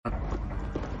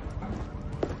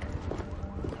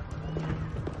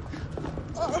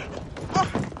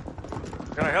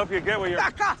Can I help you get where you're...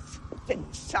 Back off,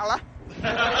 Finsella.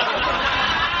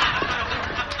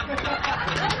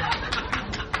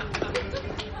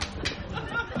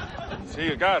 See,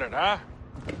 you got it, huh?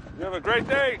 You have a great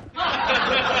day.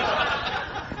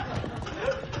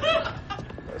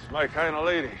 That's my kind of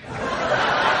lady.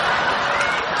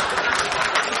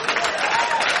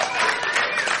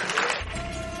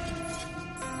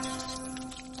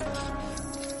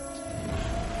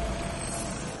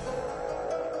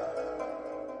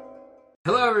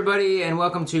 Hello, everybody, and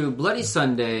welcome to Bloody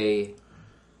Sunday,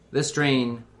 the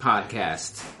Strain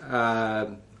podcast.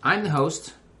 I'm the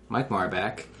host, Mike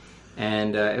Marbach,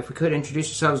 and if we could introduce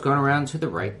yourselves going around to the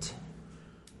right.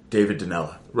 David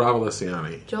Danella. Rob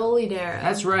Alessiani. Jolie Darrow.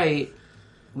 That's right.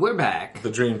 We're back.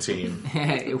 The dream team.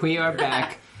 We are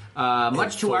back,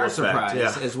 much to our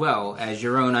surprise, as well as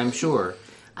your own, I'm sure.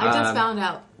 I just found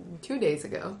out 2 days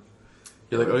ago.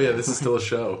 You're like, oh yeah, this is still a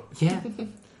show. Yeah.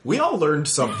 We all learned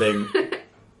something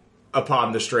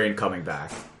upon the Strain coming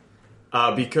back.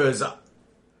 Because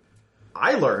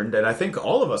I learned, and I think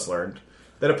all of us learned,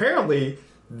 that apparently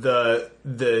the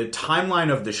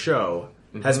timeline of the show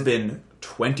has been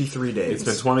 23 days. It's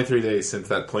been 23 days since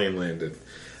that plane landed.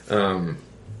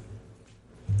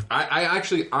 I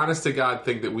actually, honest to God,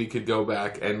 think that we could go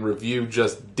back and review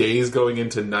just days going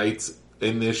into nights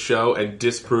in this show and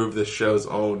disprove this show's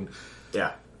own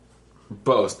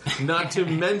boast. Not to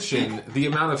mention the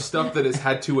amount of stuff that has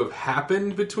had to have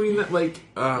happened between that. Like,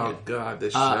 oh God,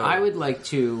 this show. I would like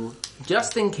to,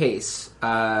 just in case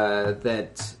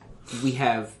that we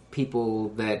have people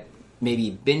that maybe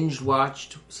binge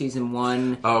watched season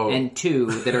 1 and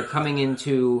 2 that are coming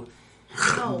into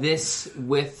this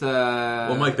with...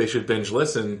 well, Mike, they should binge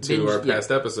listen to our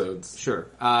past episodes. Sure.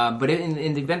 But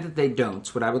in the event that they don't,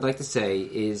 what I would like to say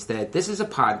is that this is a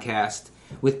podcast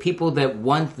with people that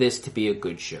want this to be a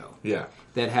good show. Yeah.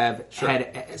 That have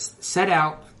had set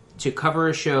out to cover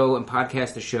a show and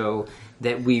podcast a show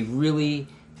that we really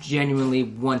genuinely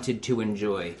wanted to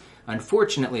enjoy.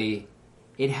 Unfortunately,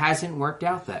 it hasn't worked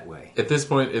out that way. At this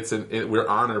point, we're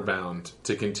honor bound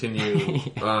to continue,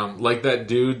 like that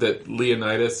dude that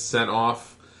Leonidas sent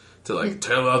off to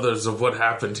tell others of what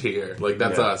happened here. Like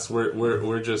that's us.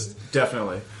 We're just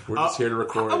definitely we're just here to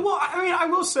record. Well, I mean, I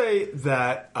will say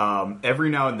that every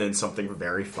now and then something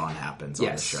very fun happens on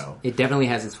the show. It definitely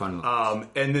has its fun moments.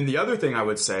 And then the other thing I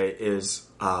would say is,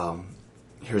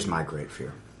 here's my great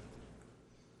fear,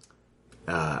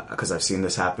 because I've seen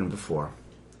this happen before.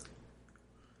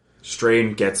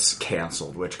 Strain gets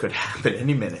canceled, which could happen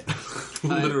any minute.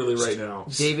 Literally right now.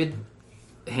 David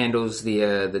handles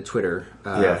the Twitter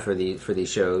for these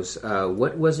shows.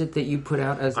 What was it that you put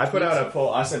out as I put out a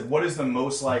poll. I said, what is the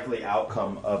most likely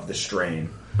outcome of the Strain?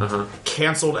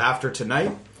 Canceled after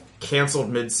tonight,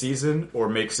 canceled mid-season, or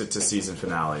makes it to season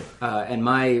finale? And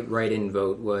my write-in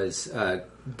vote was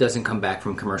doesn't come back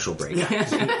from commercial break.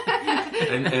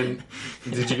 And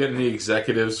did you get any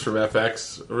executives from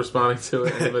FX responding to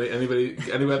it?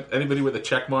 Anybody with a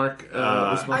check mark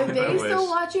responding? Are they still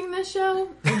watching this show?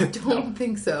 I don't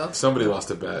think so. Somebody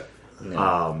lost a bet.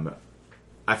 No.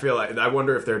 I feel like I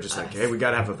wonder if they're just like, hey, we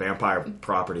got to have a vampire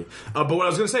property. But what I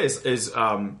was going to say is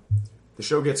the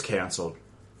show gets canceled.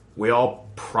 We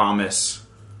all promise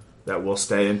that we'll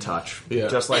stay in touch,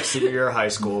 just like senior year of high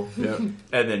school. Yeah.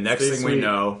 And the next thing we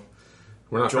know,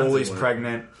 Jolie's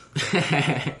pregnant.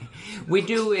 We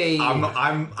do a.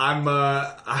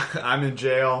 I'm in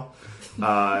jail.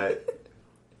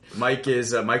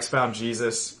 Mike's found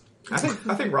Jesus. I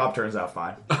think Rob turns out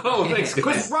fine. Oh, thanks.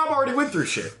 Because Rob already went through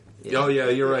shit. Yeah. Oh yeah,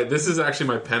 you're right. This is actually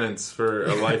my penance for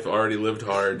a life already lived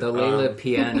hard. The Layla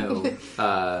piano.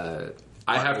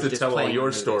 I have to tell all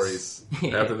your stories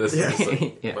after this.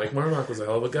 Mike Marbach was a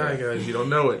hell of a guy, guys. You don't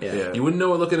know it. Yeah. You wouldn't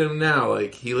know it looking at him now.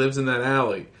 Like, he lives in that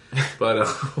alley. But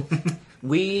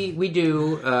we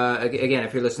do again,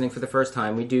 if you're listening for the first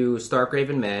time, we do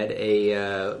Starkraven Mad,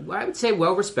 I would say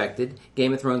well respected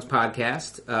Game of Thrones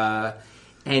podcast,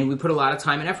 and we put a lot of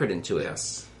time and effort into it.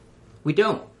 Yes, we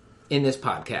don't in this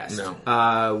podcast.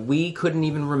 No, we couldn't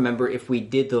even remember if we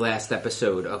did the last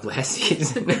episode of last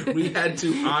season. We had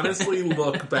to honestly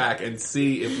look back and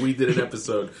see if we did an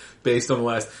episode based on the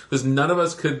last, because none of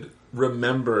us could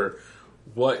remember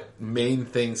what main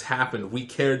things happened. We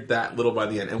cared that little by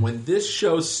the end. And when this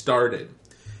show started,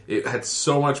 it had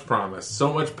so much promise,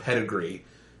 so much pedigree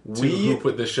to who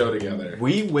put this show together.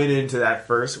 We went into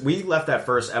we left that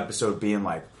first episode being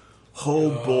like, oh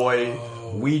boy,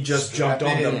 we just jumped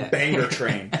on the banger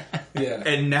train. Yeah.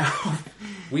 And now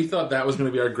we thought that was going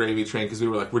to be our gravy train because we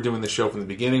were like, we're doing the show from the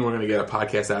beginning. We're going to get a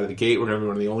podcast out of the gate. We're going to be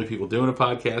one of the only people doing a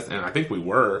podcast, and I think we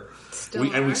were.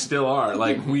 And we still are.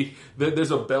 Like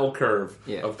there's a bell curve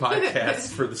of podcasts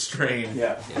for the strain.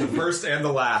 Yeah, the first and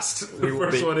the last. The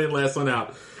first one in, last one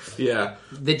out. Yeah.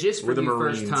 The gist for you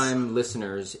first-time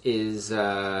listeners is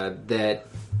that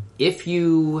if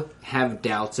you have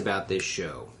doubts about this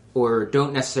show, or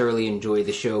don't necessarily enjoy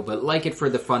the show, but like it for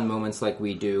the fun moments like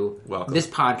we do, welcome. This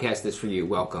podcast is for you.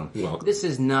 Welcome. This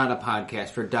is not a podcast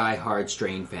for die-hard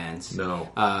Strain fans. No.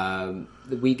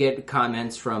 We get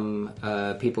comments from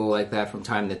people like that from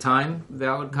time to time.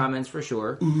 Valid comments for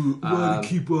sure. Why do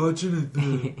you keep watching it,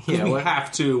 though? We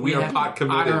have to. We are pot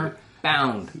committed.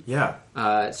 Bound. Yeah.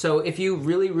 So if you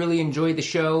really, really enjoy the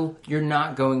show, you're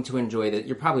not going to enjoy that.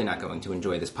 You're probably not going to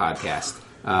enjoy this podcast.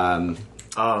 But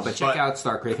check out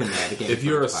Starcraven Mad again. If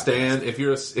you're a stan, if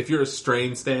you're a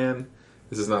Strain stan,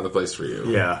 this is not the place for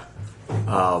you. Yeah.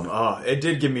 It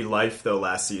did give me life though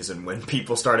last season when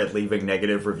people started leaving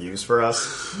negative reviews for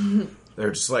us. They're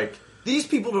just like, these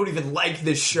people don't even like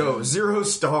this show. 0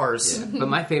 stars. Yeah. But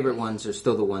my favorite ones are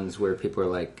still the ones where people are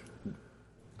like,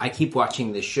 I keep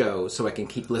watching this show so I can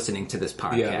keep listening to this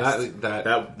podcast. Yeah,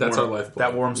 that's our lifeblood.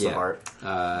 That warms the heart. This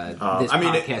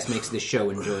podcast makes this show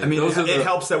enjoyable. I mean, it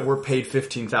helps that we're paid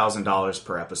 $15,000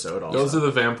 per episode. Also. Those are the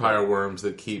vampire worms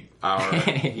that keep our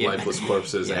lifeless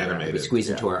corpses animated. We squeeze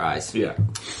into our eyes. Yeah.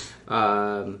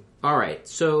 All right,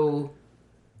 so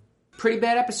pretty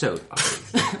bad episode.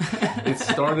 It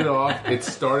started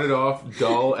off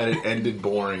dull and it ended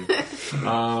boring.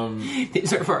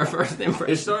 These are for our first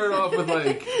impression. It started off with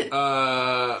like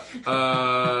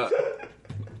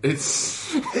it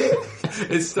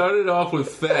started off with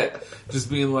Fett just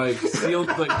being like SEAL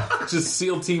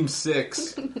Team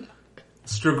 6,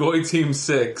 Strigoi Team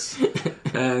 6,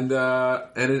 and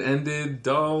it ended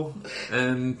dull.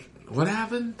 And what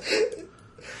happened?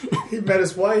 He met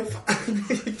his wife.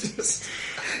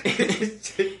 He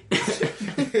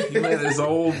met his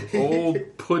old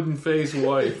puddin-faced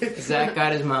wife. Zach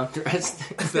got his mom dressed.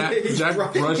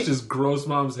 Zach brushed his gross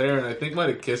mom's hair and I think might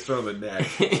have kissed her on the neck.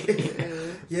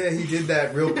 Yeah, he did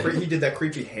that he did that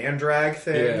creepy hand drag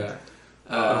thing.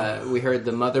 Yeah. We heard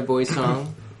the Mother Boy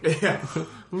song. Yeah.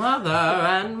 Mother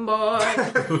and boy.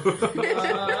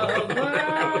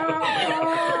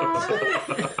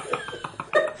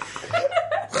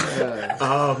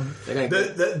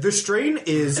 The Strain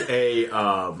is a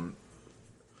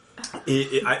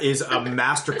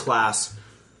masterclass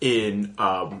in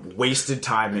wasted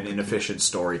time and inefficient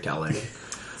storytelling.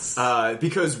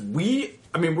 Because we're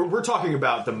talking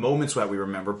about the moments that we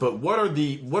remember, but what are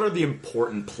the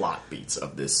important plot beats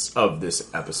of this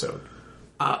episode?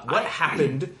 What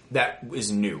happened that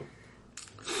is new?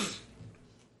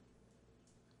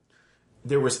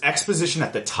 There was exposition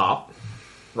at the top.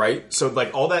 Right? So,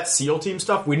 like, all that SEAL team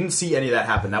stuff, we didn't see any of that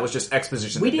happen. That was just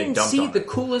exposition that they dumped on. We didn't see the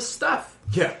coolest stuff.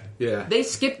 Yeah. Yeah. They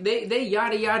skipped, they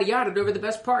yada yada yada over the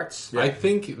best parts. Yeah. I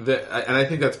think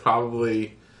that's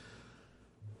probably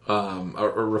a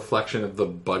reflection of the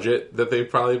budget that they've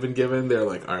probably been given. They're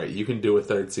like, all right, you can do a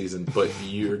third season, but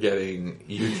you're getting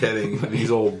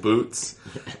these old boots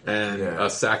and a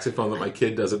saxophone that my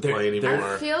kid doesn't play anymore.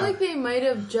 I feel like they might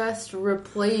have just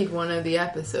replayed one of the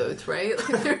episodes, right?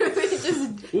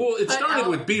 Well, it started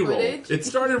with B-roll. Footage. It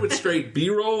started with straight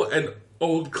B-roll and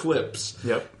old clips.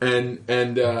 Yep. And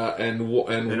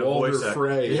Walter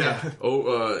Frey. Yeah.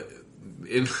 Little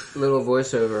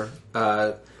voiceover.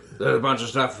 There's a bunch of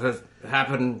stuff that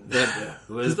happened that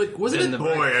was like, wasn't it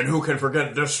boy, and who can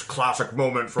forget this classic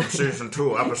moment from season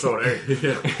 2, episode 8?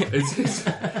 Yeah.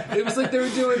 It was like they were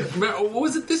doing. What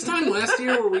was it this time last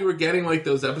year where we were getting like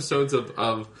those episodes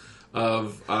of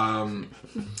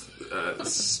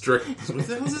Strict. What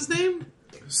the hell's his name?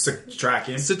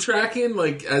 Satrakian,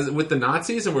 like as with the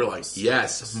Nazis, and we're like,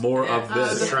 yes, more of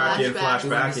this. Satrakian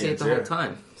flashback. Say it the whole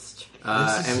time.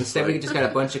 And instead, we just got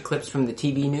a bunch of clips from the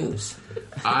TV news.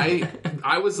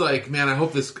 I was like, man, I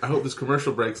hope this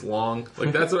commercial break's long.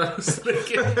 Like that's what I was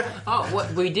thinking.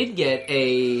 What we did get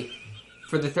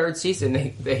for the third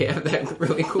season, they have that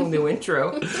really cool new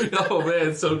intro. Oh man,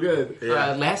 it's so good.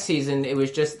 Yeah. Last season, it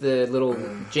was just the little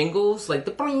jingles, like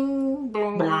the bling,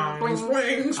 bling,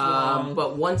 bling.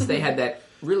 But once they had that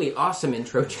really awesome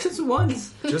intro, just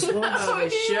once of a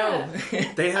show.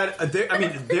 If they had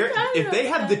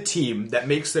the team that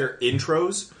makes their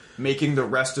intros making the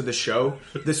rest of the show,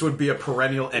 this would be a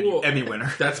perennial Emmy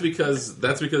winner. That's because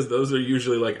those are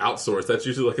usually like outsourced. That's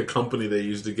usually like a company they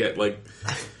use to get like.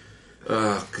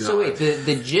 Oh, God. So wait,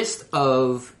 the gist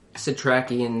of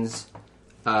Satrakian's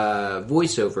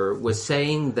voiceover was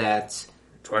saying that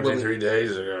 23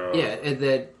 days ago. Yeah,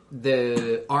 that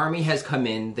the army has come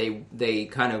in. They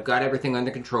kind of got everything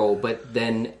under control, but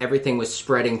then everything was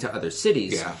spreading to other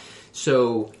cities. Yeah.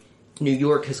 So New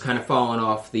York has kind of fallen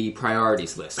off the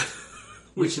priorities list.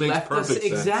 Which makes left us perfect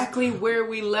sense. exactly where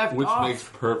we left Which off. makes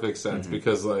perfect sense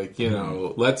because, like, you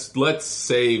know, let's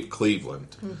save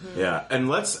Cleveland. Yeah, and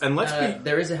let's be.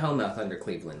 There is a Hellmouth under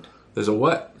Cleveland. There's a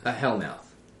what? A Hellmouth.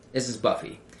 This is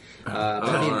Buffy.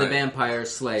 Buffy the right. Vampire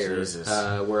Slayer Jesus.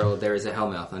 world. There is a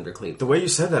Hellmouth under The Cleveland. way you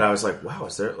said that, I was like, "Wow,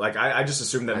 is there?" Like, I just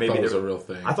assumed that maybe thought it was there- a real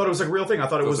thing. I thought it was like a real thing. I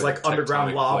thought it was like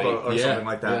underground tectonic lava plate. or something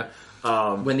like that.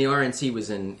 When the RNC was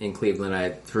in Cleveland,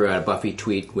 I threw out a Buffy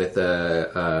tweet with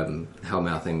a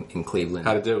Hellmouth in Cleveland.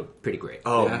 How'd it do? Pretty great.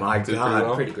 Oh Yeah, my did pretty god,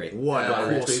 well. Pretty great. What a cool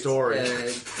retweets. story! A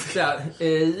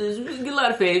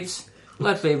lot of faves. A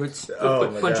lot of favorites. Oh,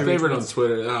 Bunch my of God. Favorite on retweets.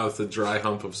 Twitter. Oh, it's the dry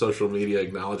hump of social media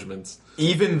acknowledgments.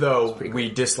 Even though we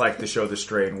dislike the show The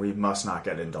Strain, we must not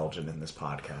get indulgent in this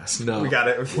podcast. No. we got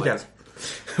it. We got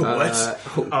what?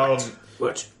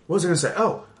 What was I going to say?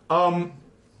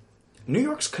 New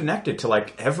York's connected to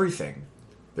like everything.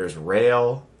 There's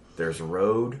rail. There's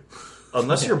road.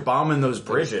 Unless you're bombing those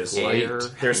bridges, air.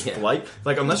 there's Yeah. flight.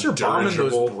 Like unless you're bombing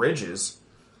Dirigible. those bridges,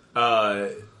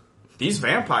 these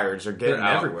vampires are getting They're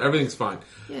out. everywhere. Everything's fine.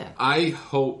 Yeah. I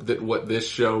hope that what this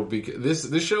show,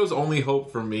 this show's only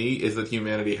hope for me is that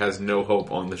humanity has no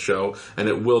hope on the show, and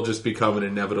it will just become an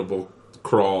inevitable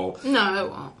crawl. No,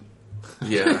 it won't.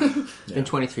 Yeah. It's been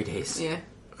 23 days. Yeah.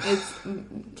 It's,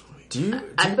 Do you?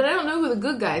 but I don't know who the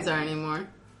good guys are anymore.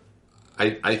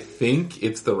 I think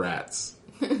it's the rats.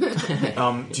 Do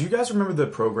you guys remember the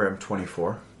program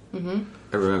 24? I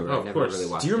remember. Oh, I of never course. really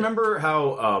watched Do you it. remember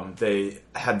how they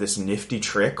had this nifty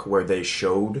trick where they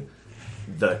showed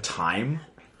the time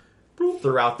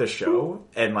throughout the show,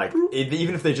 and like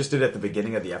even if they just did it at the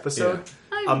beginning of the episode,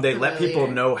 Yeah. I'm they let people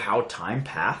familiar. know how time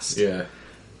passed. Yeah.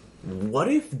 What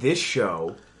if this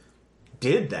show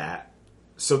did that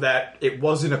so that it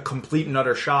wasn't a complete and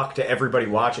utter shock to everybody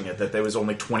watching it that there was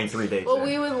only 23 days? Well, in?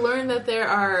 we would learn that there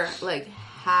are like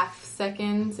half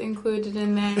seconds included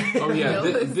in there. Oh yeah.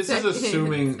 This is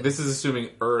Milliseconds. assuming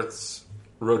Earth's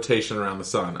rotation around the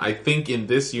sun. I think in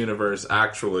this universe,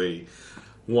 actually,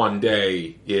 one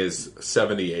day is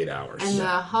 78 hours. And the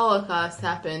Holocaust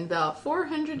happened about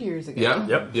 400 years ago.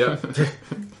 Yep.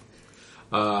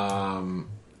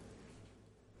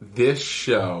 This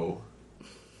show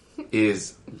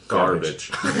is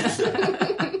garbage.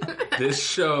 This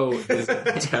show is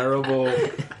a terrible,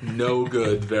 no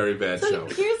good, very bad show.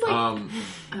 Here's like, oh,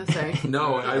 sorry.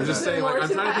 No, I was just saying. Like, I'm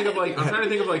trying to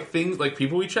think of like things like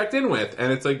people we checked in with,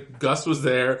 and it's like Gus was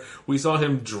there. We saw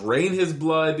him drain his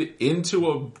blood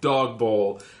into a dog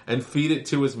bowl and feed it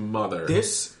to his mother.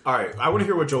 All right, I want to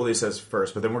hear what Jolie says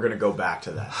first, but then we're going to go back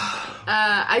to that.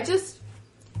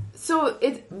 So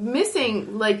it's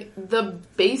missing like the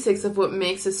basics of what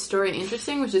makes a story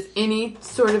interesting, which is any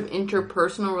sort of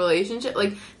interpersonal relationship.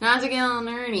 Like, not to get all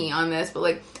nerdy on this, but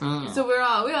like, so we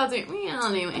all do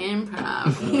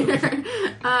improv here,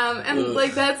 and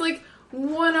like that's like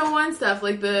 101 stuff.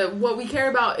 Like what we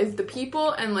care about is the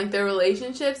people and like their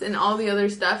relationships, and all the other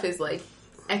stuff is like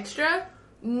extra.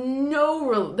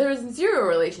 There's zero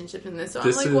relationship in this. So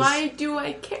I'm like, why do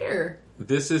I care?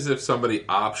 This is if somebody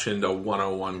optioned a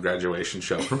 101 graduation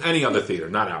show from any other theater,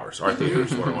 not ours. Our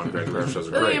theater's 101 graduation shows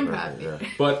are Really great. improv.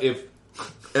 But if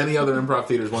any other improv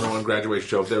theater's 101 graduation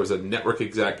show, if there was a network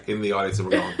exec in the audience and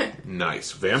we're going,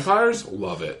 nice. Vampires?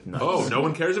 Love it. Nice. Oh, no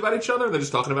one cares about each other? They're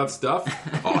just talking about stuff?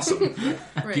 Awesome.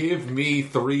 Right. Give me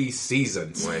 3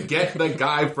 seasons. Get the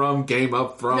guy from Game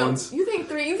of Thrones. No, you think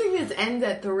this ends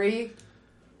at 3?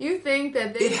 You think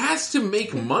that they... It has to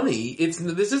make money.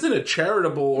 This isn't a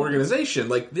charitable organization.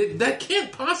 Like, that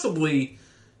can't possibly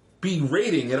be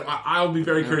rating. And I'll be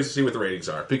very curious to see what the ratings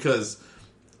are, because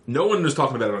no one was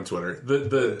talking about it on Twitter.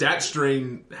 The Dat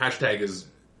Strain hashtag is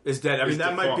dead. I mean,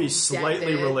 that might be defunct.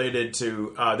 slightly Dead. related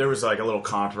to. There was like a little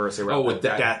controversy around with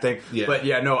that. that thing. Yeah. But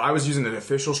yeah, no, I was using the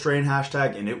official Strain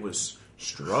hashtag, and it was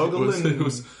struggling. It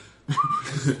was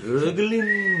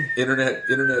internet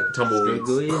tumbleweeds.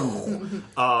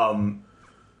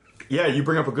 Yeah, you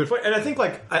bring up a good point, and I think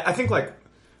like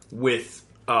with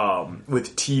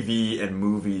TV and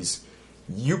movies,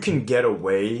 you can get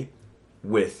away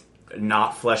with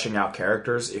not fleshing out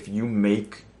characters if you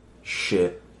make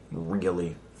shit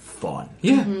really fun.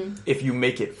 Yeah. If you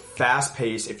make it fast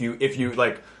paced, if you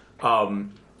like,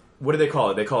 what do they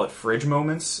call it? They call it fridge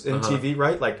moments in TV,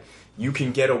 right? Like, you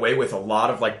can get away with a lot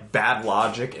of like bad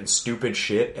logic and stupid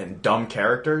shit and dumb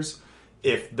characters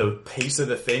if the pace of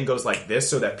the thing goes like this,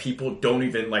 so that people don't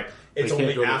even like. It's They can't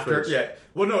only go to the after, fridge. yeah.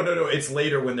 Well, no. It's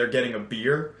later when they're getting a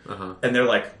beer and they're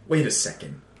like, "Wait a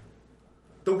second,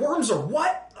 the worms are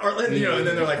what? Or, and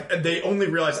then they're like, and they only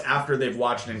realize after they've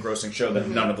watched an engrossing show that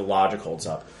none of the logic holds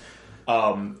up.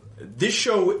 This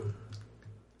show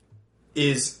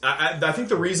is, I think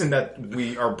the reason that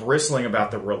we are bristling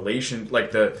about the relation,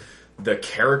 like the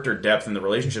character depth and the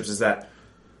relationships, is that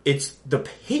the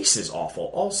pace is awful.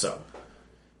 Also,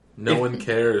 no one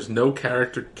cares. No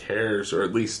character cares, or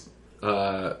at least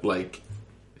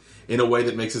in a way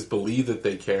that makes us believe that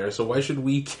they care. So why should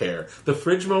we care? The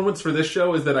fridge moments for this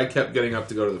show is that I kept getting up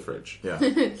to go to the fridge. Yeah,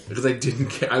 because I didn't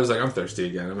care. I was like, I'm thirsty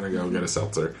again. I'm going to go get a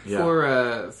seltzer.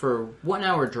 Yeah. For 1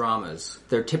 hour dramas,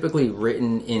 they're typically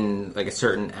written in like a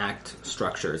certain act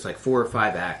structure. It's like 4 or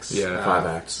 5 acts. Yeah, 5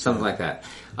 acts, something like that.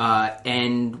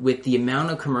 And with the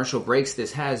amount of commercial breaks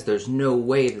this has, there's no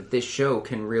way that this show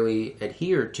can really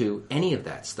adhere to any of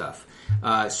that stuff.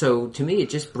 So to me, it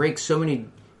just breaks so many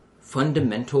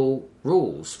fundamental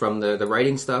rules from the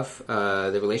writing stuff,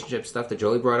 the relationship stuff that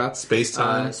Jolie brought up. Space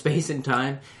and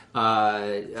time,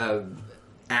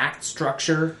 act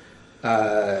structure,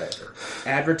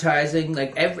 advertising,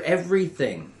 like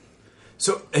everything.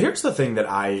 So here's the thing that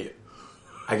I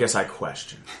guess I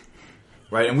question,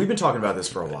 right? And we've been talking about this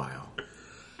for a while.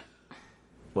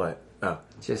 What? Oh,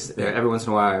 just every once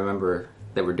in a while I remember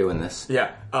that we're doing this.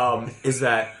 Yeah, is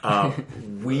that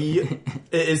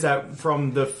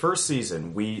from the first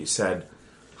season we said,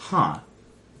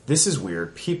 this is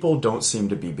weird. People don't seem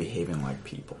to be behaving like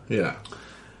people. Yeah.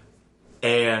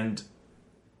 And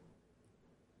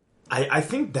I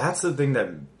think that's the thing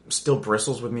that still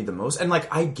bristles with me the most. And,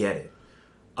 like, I get it.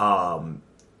 To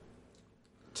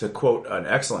quote an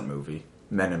excellent movie,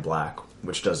 Men in Black,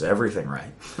 which does everything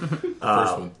right.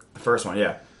 The first one,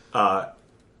 yeah.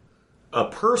 A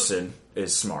person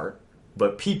is smart,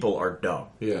 but people are dumb.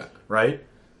 Yeah. Right?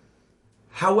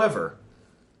 However,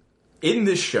 in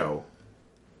this show,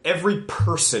 every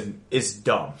person is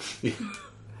dumb.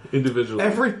 Individually.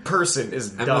 Every person is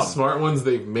dumb. And the smart ones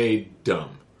they've made dumb.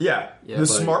 Yeah. The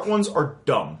smart ones are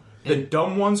dumb. The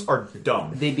dumb ones are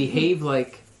dumb. They behave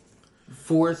like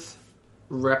fourth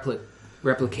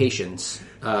replications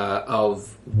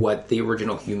of what the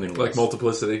original human was. Like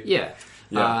multiplicity. Yeah.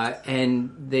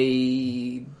 And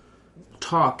they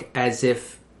talk as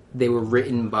if they were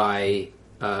written by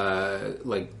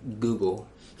like Google,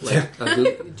 like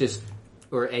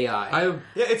or AI.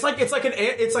 It's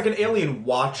like an alien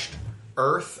watched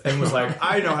Earth and was like,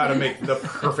 I know how to make the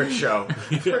perfect show.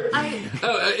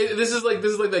 This is like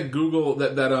that Google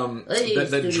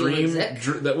that dream.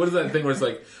 What is that thing where it's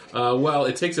like,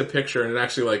 it takes a picture and it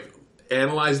actually like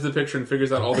analyzes the picture and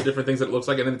figures out all the different things that it looks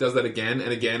like, and then it does that again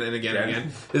and again and again and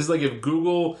again. This is like if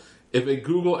a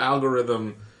Google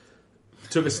algorithm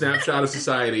took a snapshot of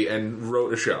society and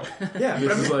wrote a show. Yeah,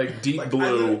 this is like Deep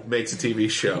Blue makes a TV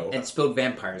show and spilled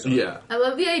vampires on it. I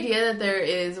love the idea that there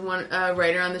is one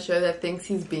writer on the show that thinks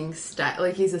he's being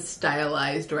he's a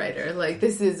stylized writer. Like,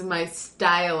 this is my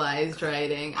stylized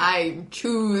writing. I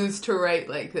choose to write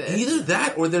like this. Either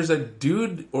that, or there's a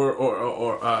dude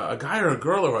or a guy or a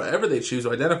girl or whatever they choose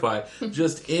to identify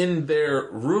just in their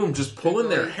room, just pulling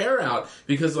their hair out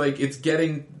because like it's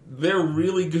getting. Their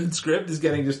really good script is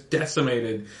getting just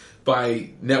decimated by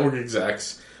network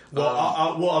execs. Well,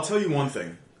 I'll tell you one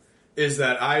thing: is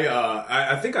that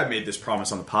I think I made this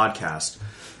promise on the podcast.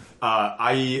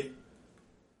 I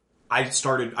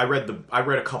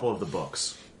read a couple of the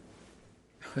books,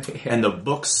 and the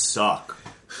books suck.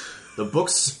 The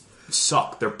books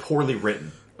suck. They're poorly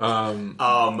written.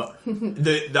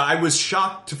 I was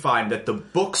shocked to find that the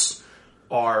books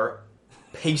are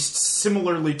paced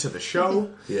similarly to the show.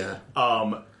 Yeah.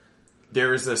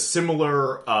 There's a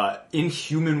similar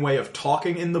inhuman way of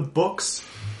talking in the books.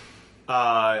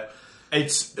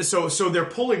 It's so they're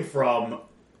pulling from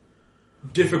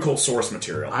difficult source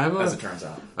material, as it turns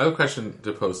out. I have a question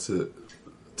to pose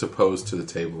to the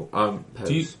table.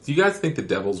 Do you guys think the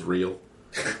devil's real?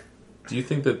 Do you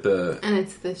think that and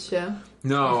it's this show?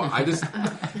 No, I just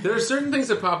there are certain things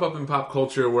that pop up in pop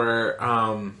culture where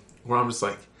I'm just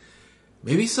like,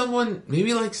 maybe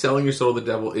like selling your soul to the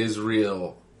devil is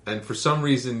real, and for some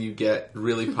reason you get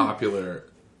really popular.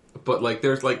 But like,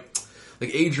 there's like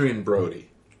Adrian Brody,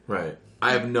 right?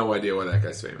 I have no idea why that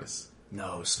guy's famous.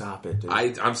 No, stop it, dude.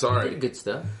 I'm sorry. Good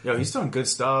stuff. Yo, he's doing good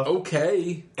stuff.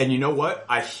 Okay. And you know what?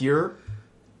 I hear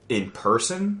in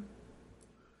person,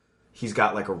 he's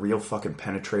got like a real fucking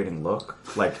penetrating look.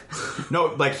 Like, no,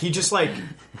 like he just like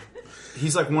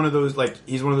he's like one of those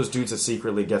he's one of those dudes that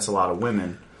secretly gets a lot of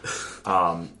women.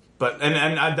 But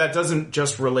that doesn't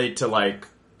just relate to like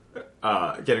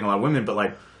getting a lot of women, but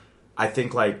like I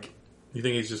think like you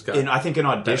think he's just got. I think in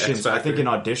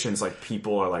auditions like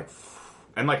people are like,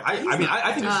 And like I mean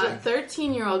I think it's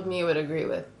 13-year-old me would agree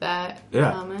with that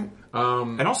Yeah. comment.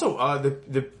 and also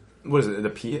the what is it the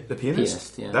pianist?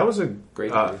 Pianist, yeah. That was a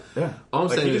Great movie. yeah. All I'm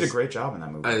like, saying he did is- a great job in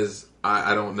that movie. As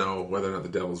I don't know whether or not the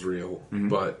devil's real,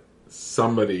 but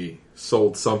somebody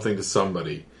sold something to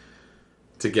somebody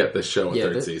to get this show a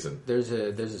third season. There's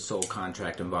a sole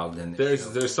contract involved in this.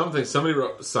 There's something somebody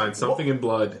signed something in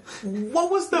blood. What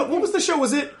was the show?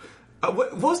 Was it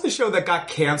what was the show that got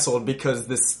canceled because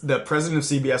the president of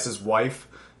CBS's wife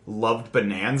loved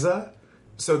Bonanza,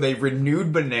 so they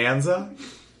renewed Bonanza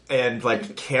and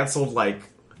like canceled like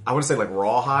I want to say like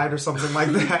Rawhide or something like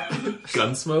that.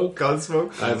 Gunsmoke?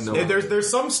 Gunsmoke. I have no idea. There's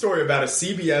some story about a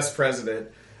CBS president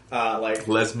like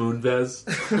Les Moonves?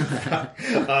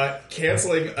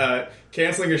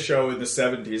 canceling a show in the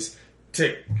 70s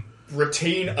to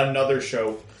retain another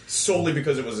show solely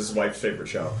because it was his wife's favorite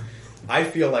show. I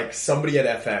feel like somebody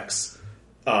at FX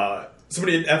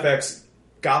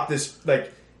got this,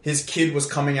 like, his kid was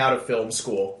coming out of film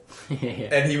school,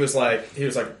 and he was like,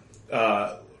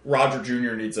 Roger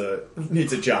Jr. needs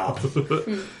a job.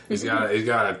 He's got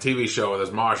a TV show with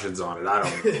his Martians on it. I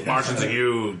don't know. Martians are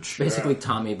huge. Basically,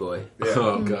 Tommy Boy,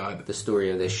 Oh, God. the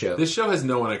story of this show. This show has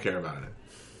no one I care about in it.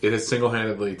 It has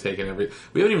single-handedly taken every...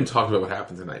 We haven't even talked about what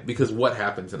happened tonight, because what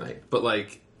happened tonight? But,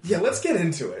 like... Yeah, let's get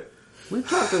into it. We've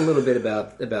talked a little bit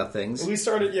about things. We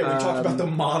started. Yeah, we talked about the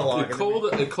monologue.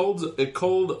 It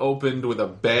cold opened with a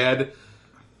bad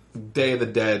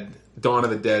Dawn of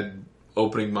the Dead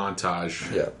opening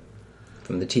montage. Yeah,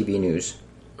 from the TV news.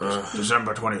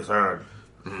 December 23rd,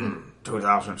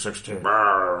 2016. It's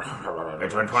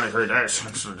been 23 days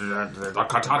since the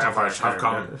catastrophes have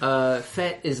come.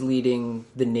 Fett is leading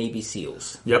the Navy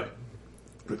SEALs. Yep.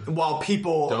 While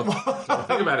people... Don't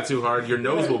think about it too hard. Your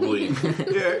nose will bleed.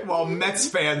 Yeah, while Mets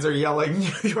fans are yelling,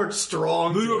 New York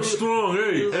strong. New York strong.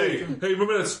 Hey,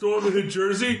 remember that storm that hit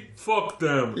Jersey? Fuck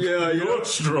them. Yeah, New York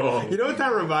strong. You know what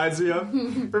that reminds me of?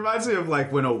 It reminds me of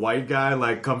like when a white guy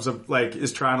like comes up, like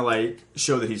is trying to like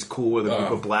show that he's cool with a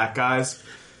group of black guys,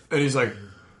 and he's like,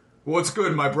 "What's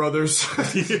good, my brothers?"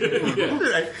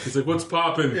 Yeah. He's like, "What's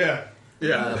poppin'?" Yeah.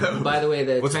 By the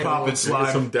way, What's poppin',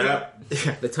 slime? Some dap.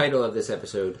 the title of this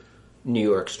episode, New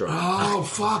York Strong. Oh,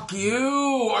 fuck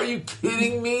you! Are you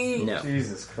kidding me? No.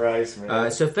 Jesus Christ,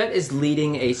 man. So Fett is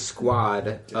leading a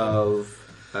squad of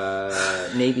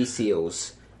Navy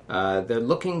SEAls. They're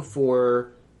looking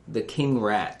for the King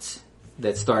Rat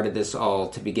that started this all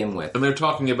to begin with. And they're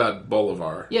talking about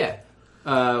Bolivar. Yeah.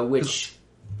 Which...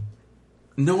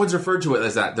 No one's referred to it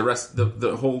as that. The rest,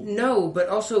 the whole... No, but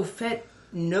also Fett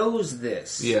knows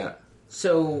this. Yeah.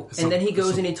 So, and then he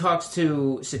goes and he talks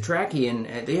to Satraki, and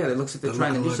it looks like they're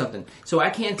trying to do something. So I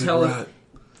can't tell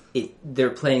if they're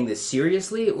playing this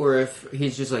seriously, or if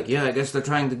he's just like, yeah, I guess they're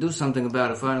trying to do something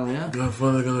about it finally, yeah? They're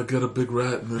finally gonna get a big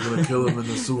rat, and they're gonna kill him in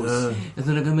the sewers. And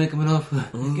then they're gonna make him an offer.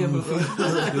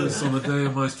 This on the day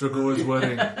of my Stragoy's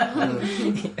wedding.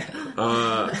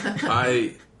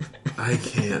 I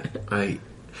can't.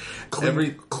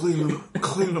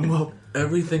 Clean them up.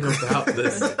 Everything about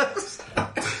this.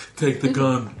 Take the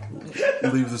gun.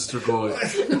 Leave the Strigoi.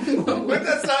 Wait,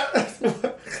 that's not.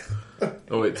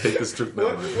 Oh wait, take the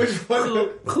Strigoi. Which one?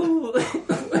 Cool.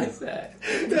 What's that?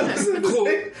 It's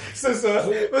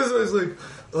like,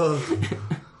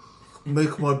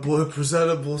 make my boy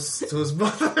presentable to his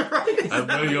mother, right? And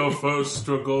may your first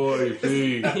Strigoi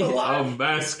be a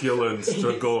masculine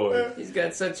Strigoi. He's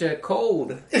got such a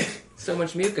cold. So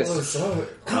much mucus.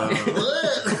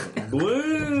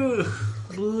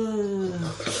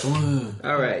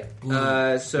 All right.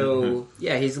 So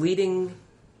yeah, he's leading.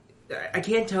 I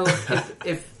can't tell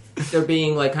if they're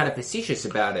being like kind of facetious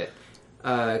about it,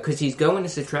 because he's going to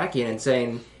Satrakian and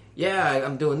saying, "Yeah,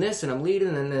 I'm doing this and I'm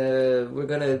leading, and we're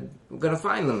gonna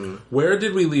find them." Where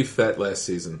did we leave Fett last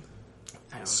season?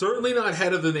 Certainly not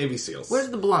head of the Navy SEALs. Where's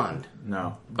the blonde?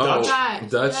 No. Oh, She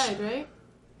Dutch. died, right?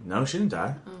 No, she didn't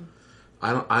die.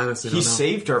 I honestly don't He know.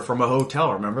 saved her from a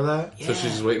hotel. Remember that? So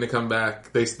she's just waiting to come back.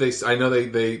 I know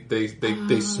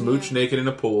they smooch naked in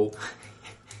a pool.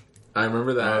 I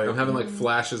remember that. I'm having like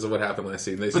flashes of what happened last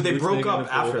season. But they smooch broke naked in a up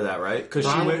pool. after that, right? Because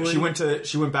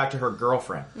she went back to her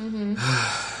girlfriend.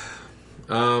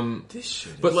 This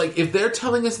shit. But like, if they're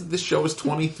telling us that this show is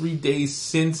 23 days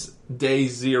since day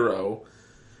 0,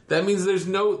 that means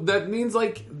that means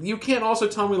like you can't also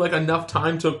tell me like enough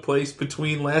time took place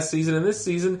between last season and this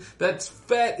season. That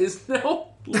Fett is now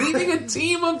leading a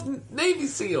team of Navy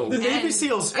SEAls. The Navy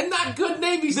SEAls And not good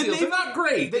Navy SEAls. They're not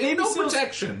great. They have no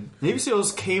protection. Navy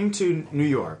SEAls came to New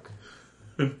York,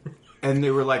 and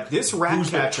they were like, "This rat Who's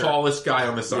catcher." the tallest guy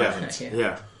on assignment?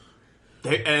 Yeah.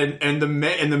 And the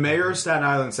mayor of Staten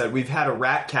Island said, we've had a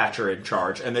rat catcher in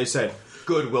charge, and they said,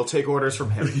 good, we'll take orders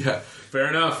from him. Yeah, fair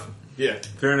enough. Yeah.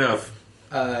 Fair enough.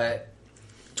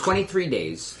 23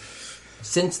 days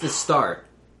since the start.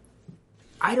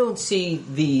 I don't see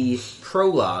the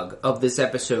prologue of this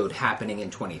episode happening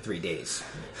in 23 days.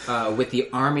 With the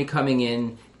army coming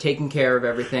in, taking care of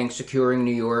everything, securing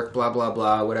New York, blah, blah,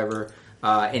 blah, whatever,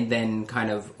 and then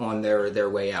kind of on their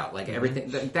way out. Like,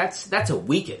 everything, that's a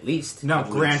week at least. Now,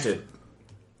 granted,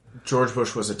 George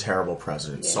Bush was a terrible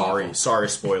president. Yeah. Sorry,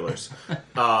 spoilers.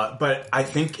 But I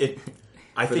think it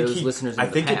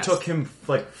took him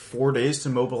like 4 days to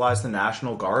mobilize the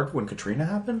National Guard when Katrina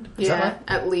happened. Is that right?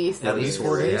 At least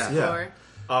 4 days. Yeah.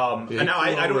 And now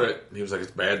I don't. It. He was like,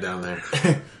 "It's bad down there."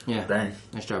 Yeah. Bang.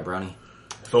 Nice job, Brownie.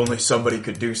 If only somebody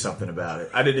could do something about it.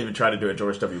 I didn't even try to do a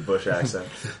George W. Bush accent.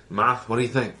 Ma, what do you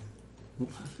think?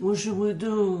 What should we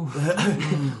do?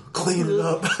 Clean it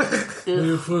up.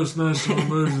 Your first national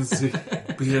emergency.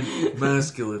 Be a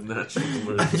masculine national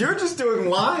emergency. You're just doing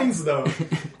lines, though.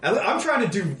 I'm trying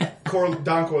to do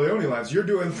Don Corleone lines. You're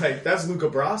doing, like, that's Luca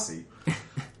Brasi.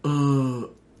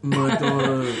 My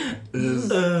daughter is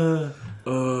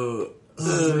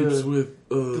sleeps with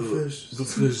the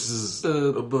fishes.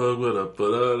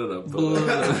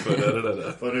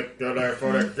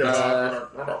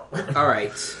 All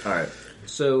right.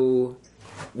 So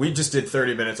we just did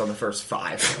 30 minutes on the first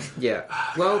 5. Yeah.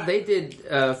 Well, they did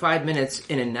 5 minutes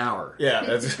in an hour. Yeah,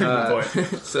 that's a good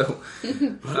point. So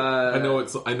I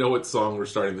know what song we're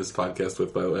starting this podcast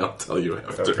with. By the way, I'll tell you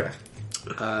after.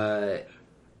 Okay.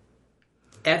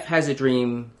 F has a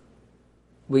dream.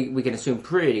 We can assume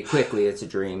pretty quickly it's a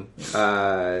dream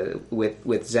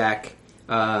with Zach,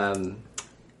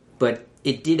 but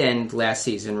it did end last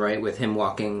season, right? With him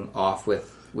walking off with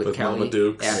Kelly Mama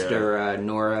Dukes. after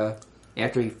Nora,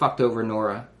 after he fucked over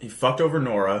Nora. He fucked over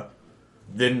Nora,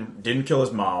 then didn't kill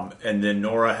his mom, and then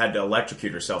Nora had to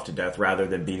electrocute herself to death rather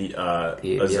than be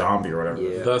a zombie or whatever.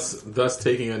 Yeah. Thus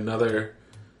taking another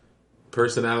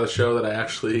person out of the show that I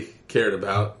actually cared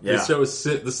about. Yeah. The show is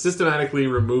systematically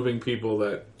removing people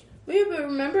that... Wait, but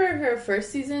remember her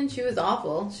first season? She was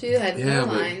awful. She had no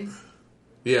lines.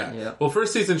 Yeah. Well,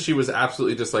 first season she was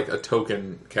absolutely just like a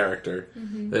token character.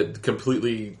 That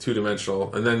completely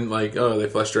two-dimensional. And then they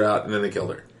fleshed her out and then they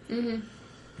killed her. Mm-hmm.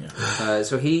 Yeah.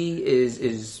 So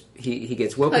he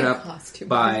gets woken up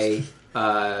by...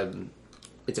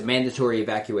 it's a mandatory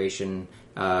evacuation...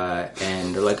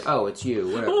 and they're like, "Oh, it's you."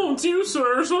 Whatever. Oh, it's you,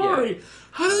 sir. Sorry. Yeah.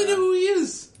 How do they know who he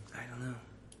is? I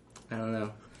don't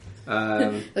know.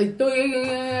 No.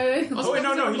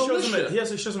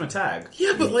 He shows him a tag.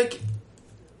 Yeah, but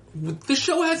the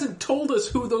show hasn't told us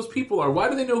who those people are. Why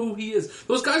do they know who he is?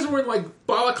 Those guys are wearing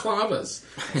balaclavas.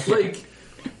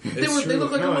 They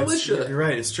look like a militia. You're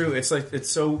right. It's true. It's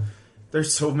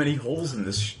there's so many holes in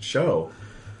this show.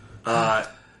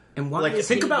 And why this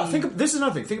is another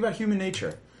thing. Think about human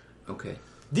nature. Okay.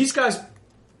 These guys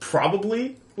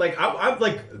probably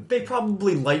they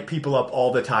probably light people up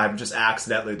all the time just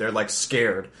accidentally. They're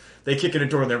scared. They kick in a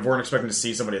door and they weren't expecting to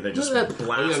see somebody. They just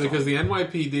blast. Yeah, because the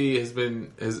NYPD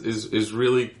is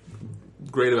really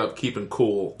great about keeping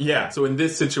cool. Yeah. So in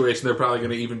this situation, they're probably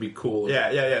going to even be cool.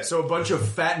 Yeah. So a bunch of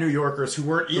fat New Yorkers who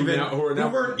weren't even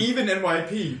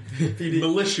NYPD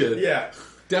militia. Yeah.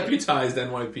 Deputized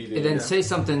NYPD. And then say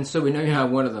something so we know you're not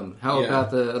one of them. How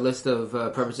about a list of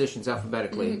prepositions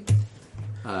alphabetically?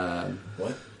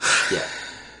 What? Yeah.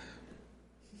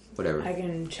 Whatever. I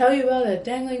can tell you about a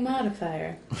dangling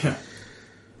modifier.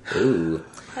 Ooh.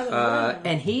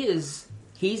 And he's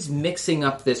mixing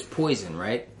up this poison,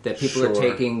 right? That people are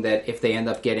taking, that if they end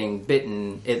up getting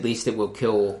bitten, at least it will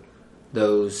kill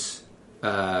those... kill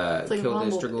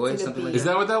those Strigoi, something like that. Is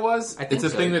that what that was? I think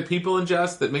it's a thing that people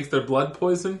ingest that makes their blood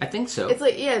poison? I think so. It's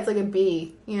like a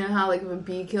bee. You know how if a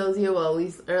bee kills you,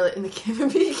 if a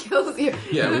bee kills you.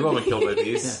 Yeah, we've all been killed by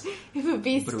bees. If a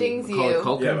bee stings you,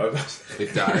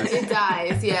 it dies. It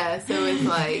dies, yeah. So it's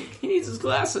he needs his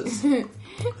glasses.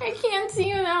 I can't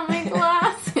see without my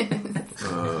glasses.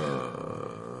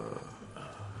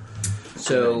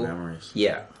 So,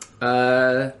 yeah.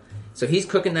 So he's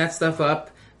cooking that stuff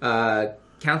up.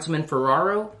 Councilman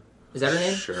Ferraro, is that her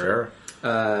name? Sure.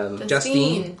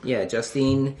 Justine. Yeah,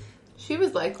 Justine. She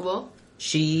was likable.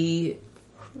 She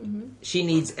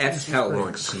needs F's help.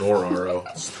 Like Snoraro.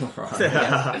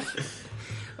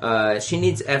 Yeah. She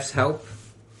needs F's help,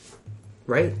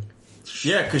 right?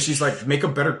 Yeah, because she's like, make a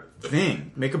better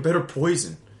thing. Make a better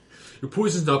poison. Your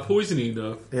poison's not poisony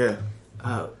enough. Yeah.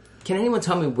 Can anyone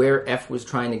tell me where F was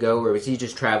trying to go, or was he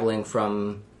just traveling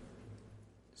from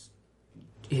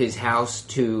his house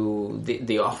to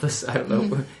the office. I don't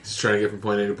know. He's trying to get from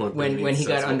point A to point B. When he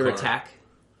got under attack.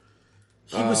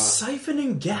 He was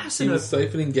siphoning gas. He was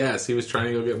siphoning gas. He was trying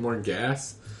to go get more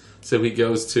gas. So he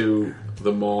goes to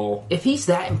the mall. If he's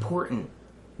that important,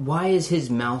 why is his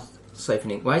mouth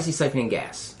siphoning? Why is he siphoning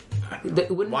gas?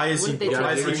 Why is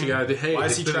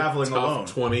he traveling alone?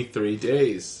 23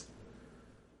 days.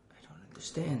 I don't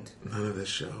understand. None of this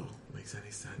show makes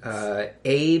any sense.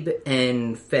 Abe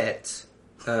and Fett,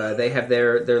 they have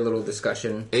their little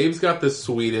discussion. Abe's got the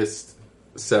sweetest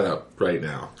setup right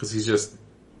now because he's just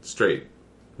straight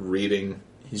reading.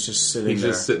 He's just sitting He's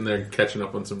there. just sitting there catching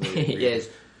up on some reading. Yes.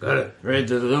 Gotta read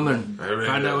the Lumen.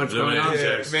 Find out what's going on.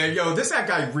 Yeah, man, that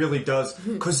guy really does,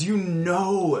 because you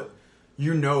know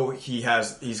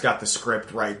he's got the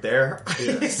script right there.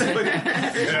 Yeah.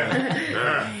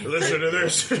 Listen to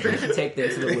this. Take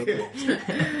this to the Lumen.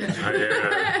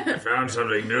 I found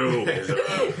something new.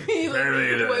 He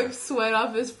wipes sweat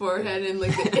off his forehead and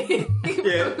like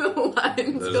the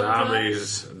lines. The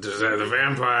zombies, the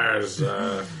vampires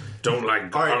don't like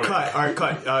garlic. All right,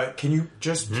 cut. Can you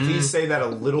just please say that a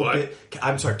little bit?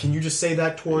 I'm sorry, can you just say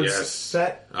that towards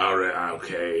set? All right,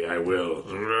 okay, I will.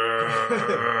 The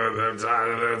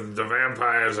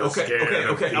vampires are scared.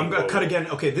 Okay. I'm gonna cut again.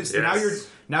 Okay,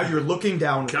 now you're looking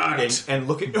down, reading, and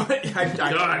looking.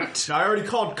 I already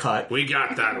called cut. We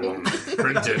got that one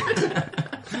printed.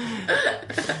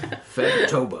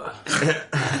 Fedtoba.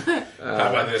 How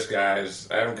about this, guys?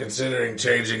 I'm considering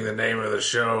changing the name of the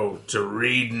show to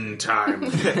Reading Time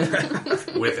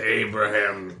with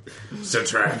Abraham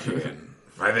Satrakian.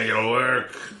 I think it'll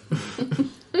work.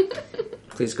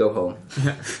 Please go home.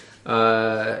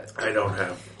 I don't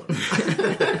have one.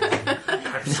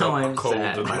 I'm so cold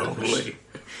and lonely.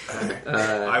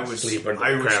 I was sleeping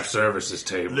on the craft services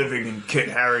table, living in Kit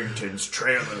Harington's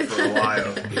trailer for a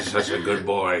while. He's such a good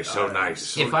boy, so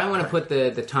nice. If I want to put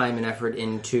the time and effort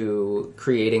into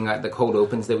creating the cold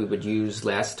opens that we would use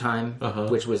last time,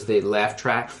 which was the laugh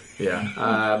track,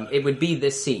 it would be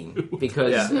this scene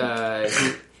because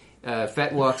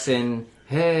Fett walks in.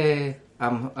 Hey,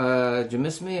 did you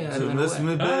miss me? Did you miss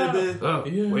me, baby? Oh,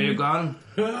 where you gone?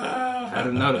 I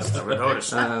haven't noticed.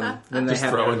 Then they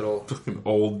have their little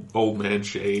old man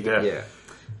shade.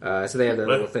 So they have their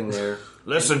little thing there.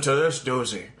 Listen to this,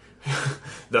 doozy.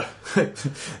 The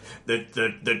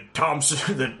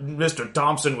Mr.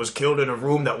 Thompson was killed in a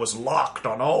room that was locked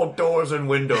on all doors and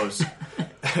windows,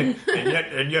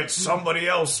 and yet somebody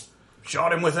else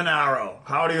shot him with an arrow.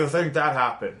 How do you think that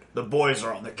happened? The boys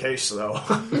are on the case, though.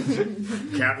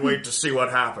 Can't wait to see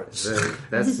what happens.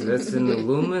 That's in the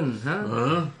Lumen,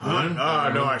 huh?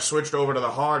 No, I switched over to the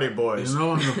Hardy Boys. You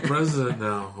know, I'm the president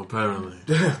now, apparently.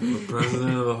 The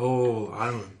president of the whole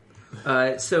island.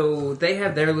 So they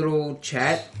have their little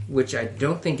chat, which I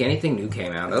don't think anything new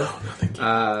came out of.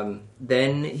 Nothing.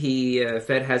 Then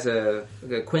Fed has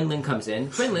Quinlan comes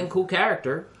in. Quinlan, cool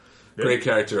character. Great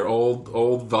character.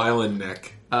 Old violin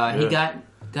neck. He got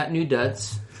new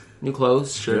duds, new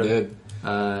clothes. Sure did.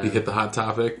 He hit the Hot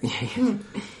Topic.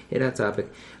 Hit Hot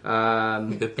Topic.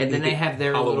 And then they have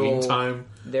their Halloween little time.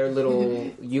 Their little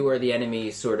 "you are the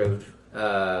enemy" sort of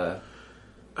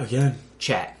again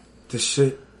chat. This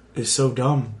shit is so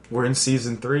dumb. We're in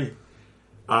season 3.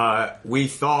 We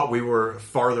thought we were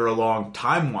farther along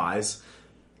time-wise,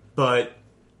 but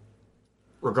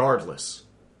regardless,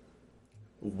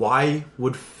 why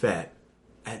would Fett,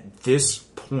 at this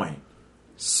point,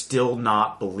 still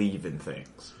not believe in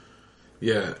things?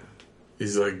 Yeah.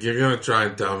 He's like, you're going to try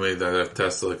and tell me that if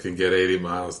Tesla can get 80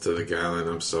 miles to the gallon,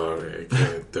 I'm sorry, I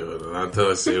can't do it. And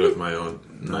until I see it with my own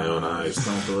eyes. I just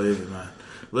don't believe it, man.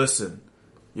 Listen,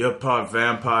 you're part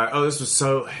vampire. Oh, this was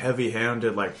so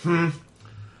heavy-handed. Like,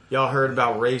 y'all heard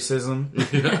about racism?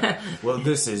 Well,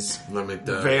 this is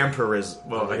vampirism.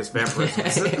 Well, I guess vampirism.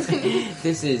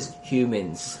 This is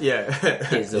humans. Yeah.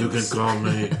 You can call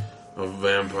me a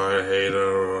vampire hater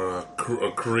or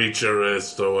a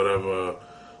creaturist or whatever,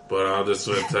 but I'll just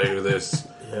tell you this.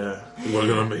 Yeah. We're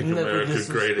going to make America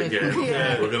great again.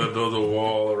 We're going to build a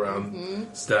wall around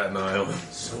Staten Island.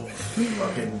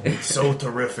 So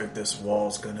terrific this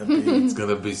wall's going to be. It's going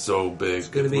to be so big. It's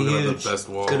going to be huge. Have the best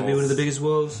walls. It's going to be one of the biggest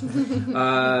walls.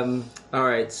 All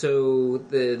right, so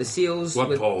the SEALs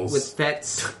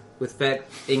with Fett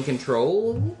in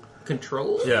control.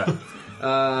 Yeah.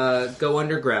 Go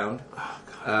underground.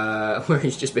 Where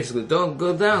he's just basically, don't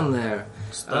go down there.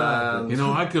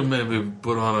 I could maybe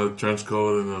put on a trench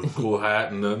coat and a cool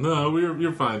hat, and no,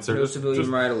 you're fine, sir. No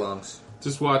civilian ride-alongs.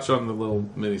 Just watch on the little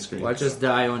mini screen. Watch us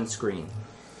die on screen.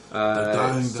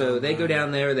 So they go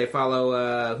down there. They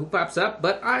follow who pops up,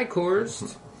 but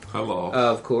Icorst. Hello.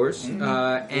 of course, and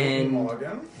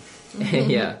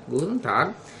yeah, Guten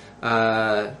Tag,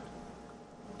 and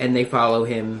they follow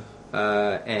him,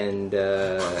 and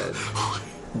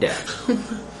death.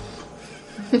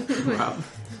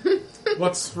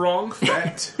 What's wrong,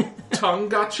 fat? Tongue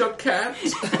got your cat?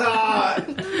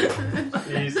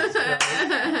 Jesus Christ.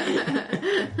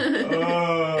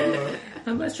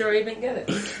 I'm not sure I even get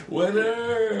it.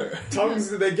 Winner!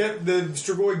 Tongues, the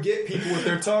Strigoi get people with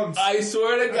their tongues. I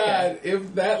swear to God,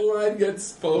 if that line gets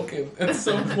spoken at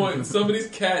some point, somebody's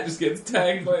cat just gets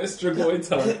tagged by a Strigoi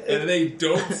tongue, and they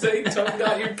don't say "tongue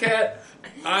got your cat,"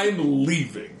 I'm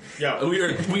leaving. Yeah,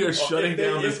 we are shutting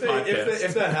down this podcast.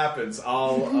 If that happens,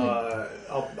 I'll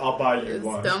buy you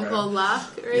one. Stone Cold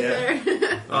Lock right there.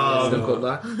 Stone Cold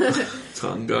Lock.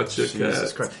 Tongue got your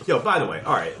Jesus cat. Christ. Yo, by the way,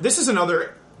 all right, this is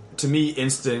another, to me,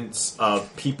 instance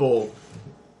of people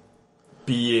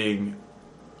being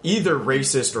either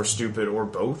racist or stupid or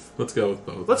both. Let's go with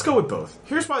both. Let's go with both.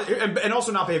 Here's why, and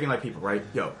also not behaving like people, right?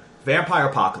 Yo, vampire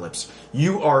apocalypse.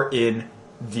 You are in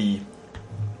the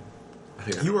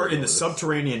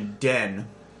subterranean den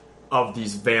of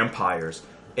these vampires,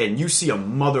 and you see a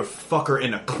motherfucker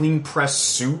in a clean pressed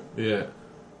suit. Yeah.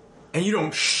 And you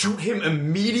don't shoot him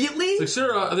immediately? It's like,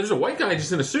 sir, there's a white guy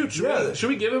just in a suit. Should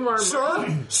we give him our...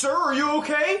 Sir, are you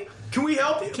okay? Can we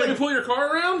help you? Can we pull your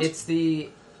car around? It's the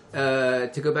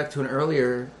to go back to an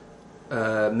earlier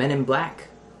Men in Black.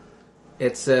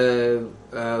 It's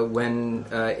when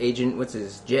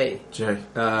Agent Jay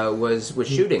was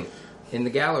shooting in the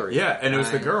gallery. Yeah, and it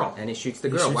was the girl. And he shoots the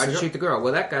girl. Why'd you shoot the girl?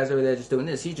 Well, that guy's over there just doing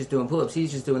this. He's just doing pull-ups.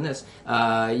 He's just doing this.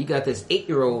 You got this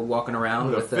 8-year-old walking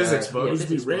around with a physics book. It used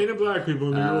to be raining black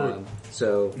people in New York.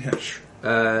 So,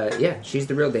 yeah, she's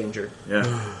the real danger. Yeah.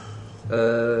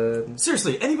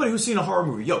 Seriously, anybody who's seen a horror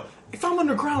movie, yo, if I'm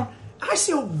underground, I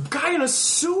see a guy in a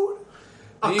suit,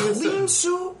 a clean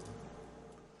suit.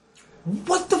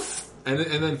 What the? And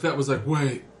then Fett was like,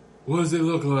 "Wait, what does he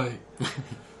look like?"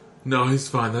 No, he's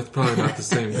fine. That's probably not the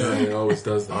same guy. He always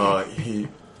does that. He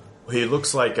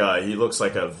looks like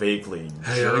a vaguely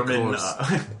German.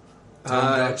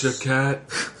 Got your cat.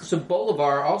 So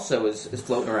Bolivar also is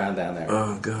floating around down there.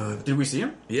 Oh God! Did we see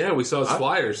him? Yeah, we saw his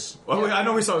flyers. Well, I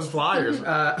know we saw his flyers.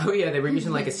 They were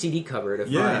using like a CD cover to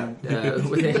find.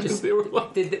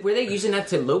 Were they using that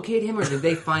to locate him, or did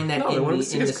they find that in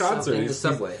the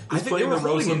subway? I think they were in the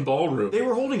Roseland Ballroom. They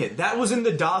were holding it. That was in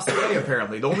the dossier.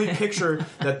 Apparently, the only picture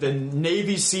that the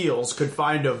Navy SEALs could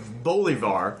find of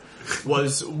Bolivar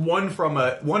was one from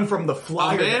the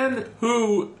flyer. A man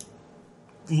who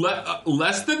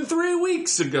less than 3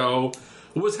 weeks ago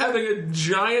was having a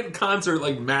giant concert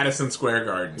like Madison Square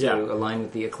Garden. To align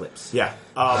with the eclipse. Yeah.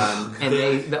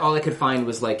 And all they could find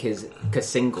was like his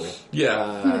single.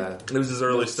 Yeah. It was his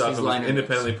early stuff. It was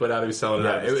independently put out. He was selling it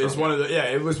out. It was one of the. Yeah,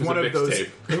 it was one of those.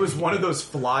 It was one of those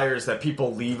flyers that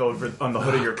people leave over on the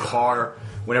hood of your car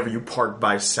whenever you park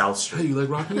by South Street. Hey, you like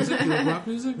rock music?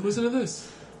 Listen to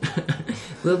this.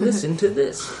 Well, listen to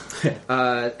this.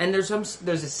 And there's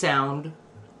a sound.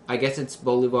 I guess it's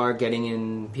Bolivar getting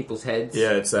in people's heads.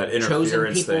 Yeah, it's that interference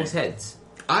chosen people's thing. heads.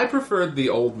 I preferred the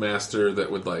old master that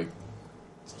would like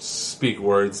speak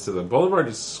words to them. Bolivar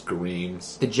just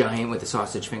screams. The giant with the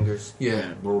sausage fingers.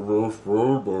 Yeah.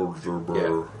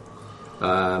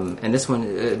 And this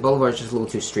one, Bolivar's just a little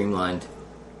too streamlined.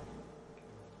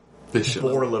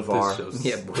 Bolivar.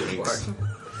 Yeah, Bolivar.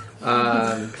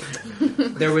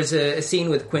 There was a scene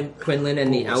with Quinlan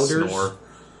and the Elders.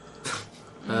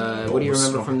 What do you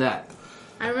remember from that?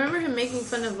 I remember him making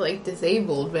fun of like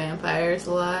disabled vampires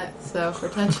a lot. So for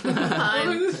touching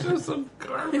on, This is some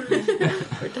garbage.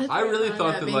 I really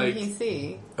thought that like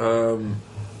PC.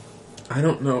 I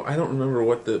don't know. I don't remember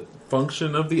what the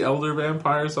function of the elder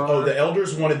vampires are. Oh, the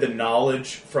elders wanted the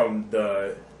knowledge from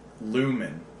the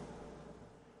lumen.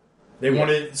 They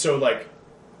wanted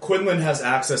Quinlan has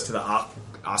access to the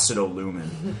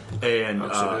Occidolumen, and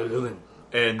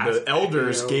the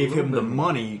elders gave him the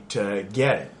money to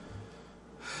get it.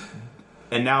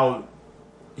 And now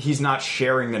he's not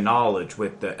sharing the knowledge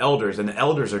with the elders, and the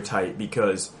elders are tight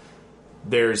because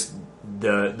there's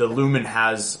the lumen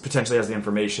potentially has the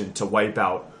information to wipe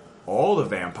out all the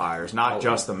vampires, not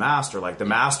just the master. Like the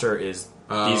master is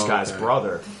these guys'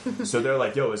 brother, so they're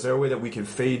like, "Yo, is there a way that we can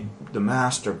fade the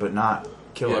master but not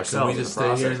kill ourselves?" Can we just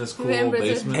stay here in this cool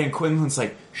basement? And Quinlan's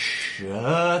like,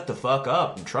 "Shut the fuck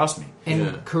up and trust me."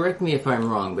 And correct me if I'm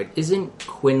wrong, but isn't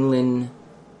Quinlan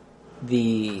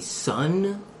the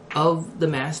son of the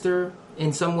master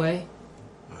in some way?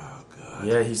 Oh god.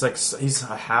 Yeah, he's a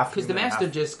half. Because the master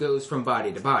just goes from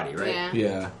body to body, right?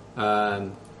 Yeah.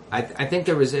 I think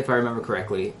there was, if I remember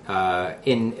correctly,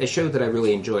 in a show that I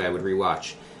really enjoy, I would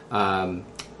rewatch.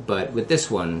 But with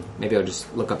this one, maybe I'll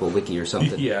just look up a wiki or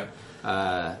something. Yeah.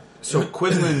 So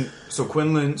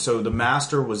Quinlan, so the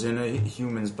master was in a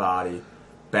human's body,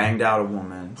 banged out a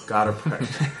woman, got her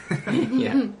pregnant.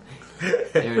 Yeah. There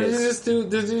it is.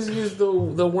 Just use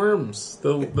the worms,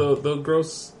 the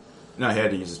gross. No, he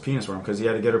had to use his penis worm because he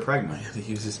had to get her pregnant. To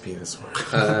use his penis worm.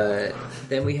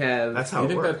 Then we have... That's how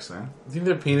it works, man. Do you think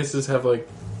their penises have like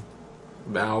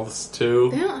mouths too?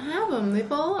 They don't have them. They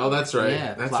fall off. Oh, that's right.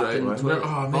 Yeah, that's plopped right. in the Remember, toilet. oh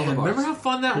All man, the bars. remember how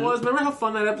fun that was? Remember how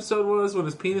fun that episode was when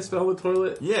his penis fell in the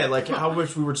toilet? Yeah, like how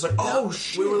much we were just like, oh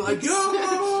shit. We were like,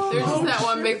 yo! There's just that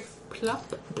one big plop.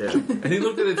 Yeah. And he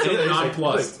looked at it so he's like,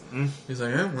 nonplussed. He's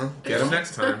like, yeah, well, get him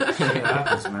next time. It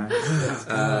happens, man.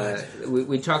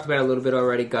 We talked about it a little bit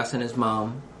already, Gus and his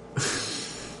mom.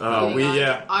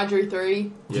 Audrey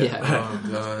 3. Yeah. Oh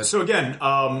god. So again,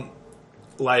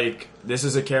 like this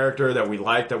is a character that we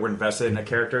like, that we're invested in, a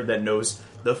character that knows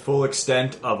the full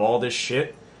extent of all this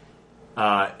shit,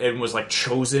 and was like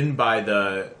chosen by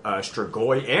the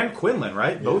Strigoi and Quinlan,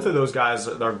 right? Yeah. Both of those guys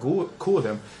are cool with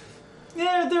him.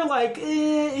 Yeah, they're like,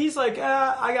 he's like,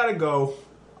 I gotta go.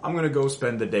 I'm gonna go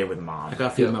spend the day with mom. I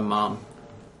gotta feed my mom.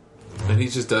 And he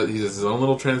just does his own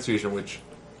little transfusion, which...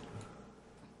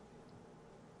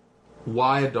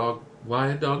 Why a dog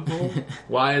bowl?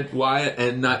 why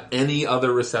and not any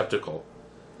other receptacle?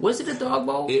 Was it a dog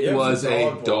bowl? It was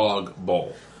a dog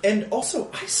bowl. And also,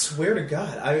 I swear to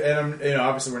God, I'm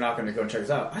obviously we're not going to go and check this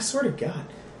out. I swear to God,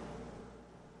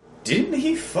 didn't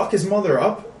he fuck his mother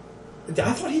up?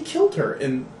 I thought he killed her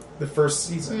in the first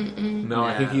season. No,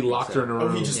 I think he locked her in a room. Oh,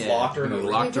 he just locked her in a room.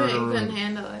 Locked her in a room. He couldn't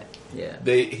handle it. Yeah.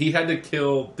 He had to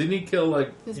kill. Didn't he kill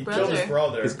like His He brother. killed his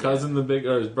brother. his cousin,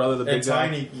 his brother, the big And guy?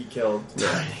 Tiny he killed.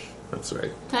 Yeah, that's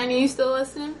right. Tiny, you still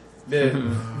listening?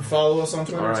 Follow us on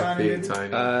Twitter, All right, Tiny. big Baby?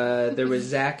 Tiny. There was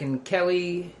Zach and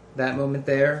Kelly, that moment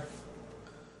there.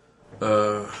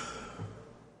 I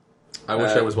wish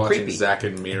I was watching creepy. Zach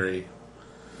and Miri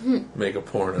make a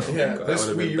porno. Yeah, That this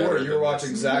would've week been you better were than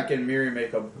watching this. Zach and Miri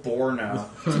make a boar now.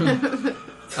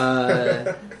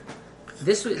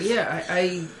 This was,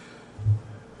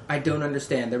 I don't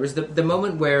understand. There was the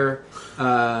moment where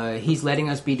he's letting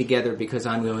us be together because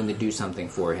I'm willing to do something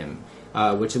for him,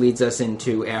 which leads us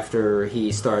into after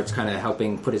he starts kind of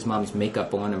helping put his mom's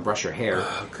makeup on and brush her hair.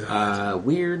 Oh, God.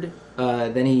 Weird.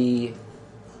 Then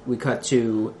we cut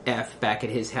to F back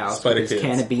at his house Spider with his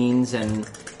Kids. can of beans and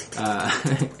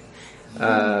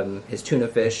his tuna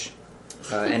fish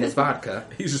and his vodka.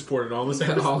 He's just pouring it all in the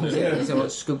same. He's a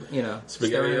scoop,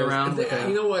 stirring it around. With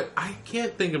You know what? I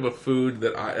can't think of a food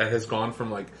that has gone from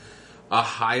like a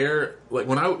higher, like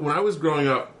when I was growing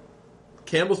up,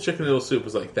 Campbell's chicken noodle soup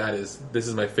was like this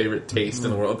is my favorite taste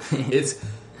in the world. It's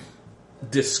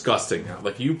disgusting now.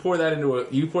 Like you pour that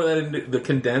into the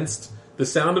condensed, the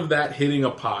sound of that hitting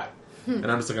a pot, and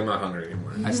I'm just like, I'm not hungry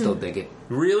anymore. I still dig it.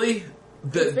 Really?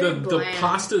 It's very The bland.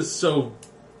 pasta is so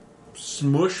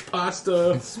smush pasta.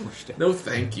 Smushed it. No,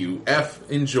 thank you.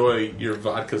 Enjoy your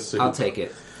vodka soup. I'll take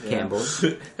it. Campbell's.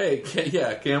 Hey,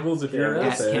 Campbell's, if you're out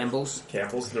At there. Campbell's.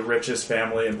 Campbell's, the richest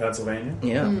family in Pennsylvania.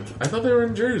 Yeah. I thought they were in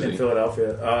In Jersey.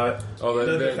 Philadelphia.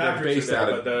 They're factories based are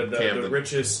there, out but of the Camden.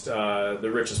 richest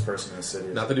person in the city.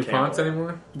 Is Not the DuPonts Campbell.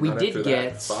 anymore? We Not did after that.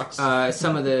 get Fox?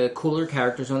 some of the cooler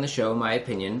characters on the show, in my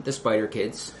opinion. The Spider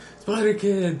Kids. Spider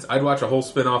Kids. I'd watch a whole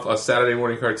spin-off, a Saturday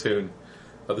morning cartoon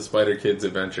of the Spider Kids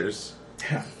adventures.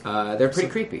 They're pretty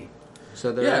creepy.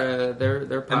 So they're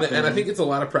And, popping and I in. think it's a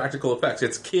lot of practical effects.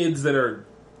 It's kids that are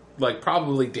like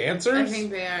probably dancers. I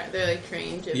think they are. They're like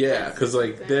trained. Yeah, because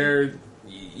like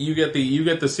you get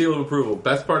the seal of approval.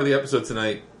 Best part of the episode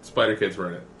tonight, Spider Kids were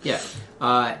in it. Yeah.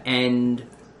 And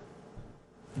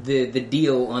the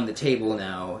deal on the table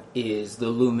now is the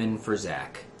lumen for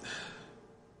Zach.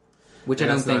 Which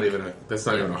And I don't think... that's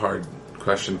not even a hard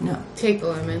question. No. Take the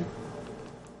lemon.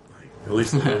 At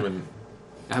least the lumen.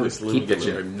 I At would least the lumen keep the gets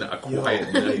you lumen. a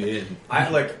quiet night in. I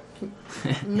like.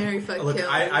 Mary fuck Look, kill.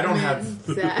 I don't lemon, have-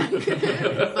 Zach.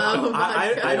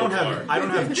 I don't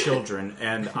have children,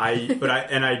 and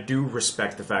I do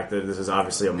respect the fact that this is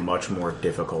obviously a much more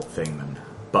difficult thing than.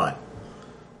 But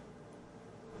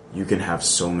you can have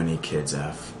so many kids,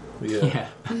 F. Yeah.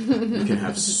 You can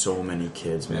have so many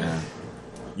kids, man.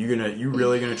 You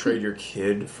really gonna trade your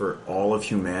kid for all of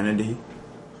humanity?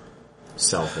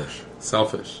 Selfish.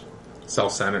 Selfish.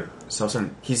 Self-centered.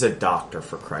 Self-centered. He's a doctor,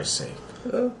 for Christ's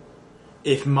sake.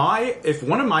 If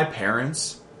one of my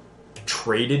parents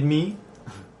traded me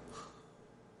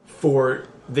for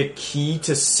the key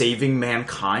to saving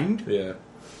mankind, Yeah.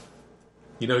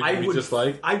 You know who you'd be just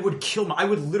like? I would kill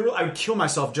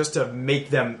myself just to make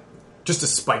them, just to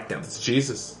spite them. It's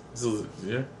Jesus.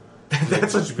 Yeah.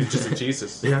 That should be just a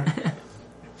Jesus. Yeah.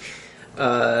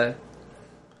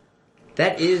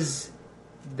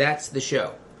 That's the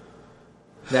show.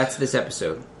 That's this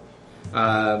episode.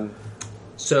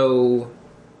 So,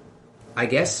 I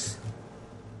guess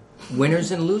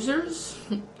winners and losers.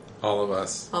 All of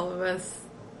us. All of us.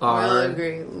 Are, we all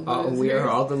agree. We are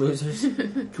all the losers.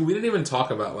 We didn't even talk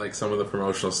about like some of the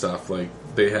promotional stuff. Like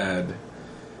they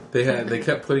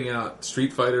kept putting out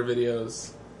Street Fighter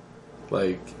videos,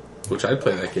 like which I'd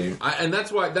play that game. And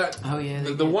that's why that. Oh yeah.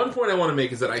 The one point I want to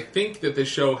make is that I think that this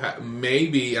show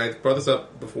maybe, and I brought this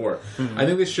up before. Mm-hmm. I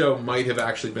think this show might have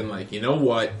actually been like, you know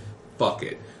what, fuck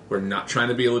it. We're not trying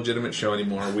to be a legitimate show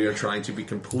anymore. We are trying to be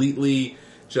completely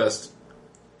just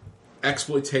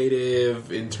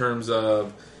exploitative in terms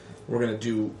of we're going to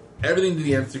do everything to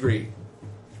the nth degree.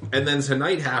 And then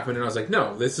tonight happened, and I was like,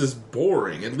 no, this is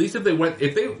boring. At least if they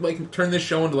like turned this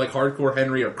show into like Hardcore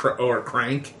Henry or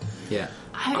Crank, yeah,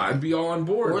 I'd be all on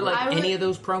board. Or like any of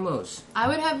those promos. I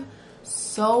would have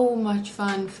so much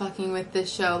fun fucking with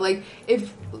this show. Like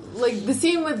if the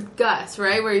scene with Gus,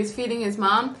 right, where he's feeding his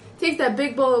mom, takes that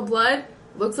big bowl of blood,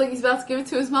 looks like he's about to give it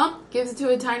to his mom, gives it to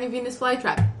a tiny Venus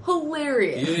flytrap.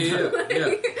 Hilarious.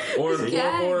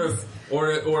 Yeah.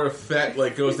 Or a Fett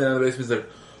like goes down to the basement and is like,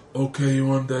 okay, you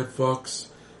want that, Fox?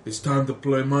 It's time to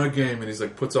play my game. And he's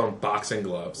like, puts on boxing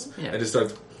gloves and just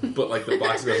starts, but like the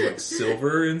boxing gloves are like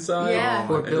silver inside. Yeah.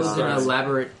 Or builds an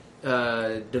elaborate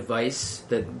device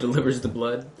that delivers the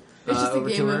blood. It's just a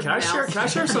game of Can I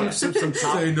share some top?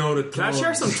 Say no to Can I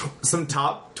share some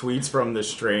top tweets from the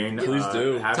Strain? Please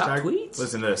do. Hashtag? Top tweets?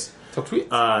 Listen to this. Top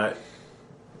tweets?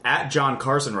 At John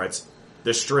Carson writes,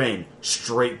 The Strain,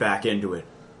 straight back into it.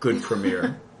 Good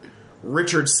premiere.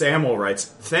 Richard Samuel writes,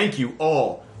 thank you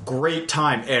all. Great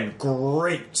time and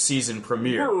great season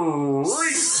premiere.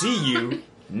 See you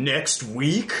next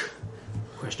week.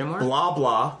 Question mark? Blah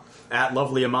blah. At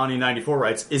Lovely Amani 94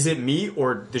 writes, is it me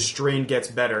or the Strain gets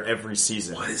better every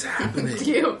season? What is happening?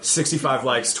 65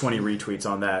 likes, 20 retweets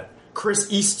on that. Chris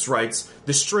Easts writes,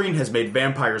 the Strain has made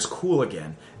vampires cool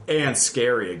again and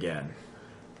scary again.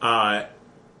 I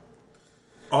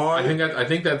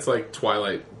think that's like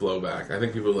Twilight blowback. I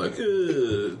think people are like,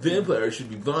 vampires should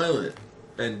be violent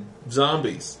and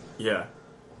zombies. Yeah.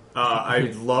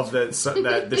 I love that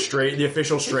the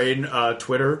official Strain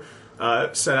Twitter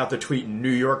sent out the tweet "New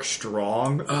York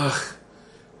strong."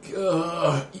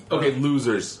 Okay,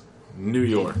 losers. New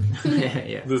York,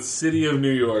 yeah. the city of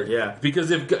New York. Yeah, because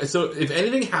if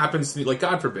anything happens to, like,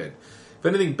 God forbid, if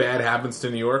anything bad happens to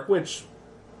New York, which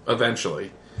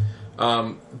eventually.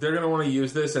 They're gonna want to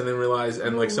use this and then realize,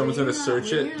 and like someone's gonna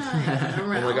search it. Oh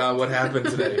my god, what happened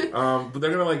today? But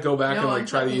they're gonna like go back and like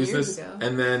try to use this,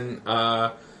 and then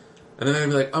they're gonna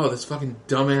be like, oh, this fucking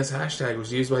dumbass hashtag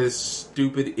was used by this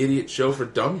stupid idiot show for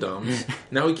dum-dums.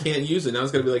 Now we can't use it. Now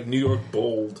it's gonna be like New York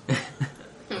bold,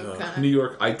 New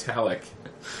York italic.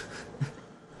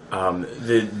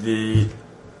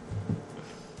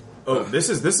 This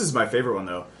is my favorite one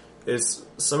though. Is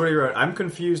somebody wrote, I'm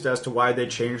confused as to why they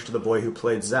changed the boy who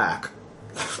played Zach.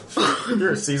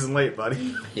 You're a season late,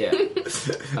 buddy.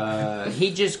 Yeah.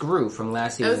 He just grew from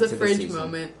last season. That was a to this fridge season.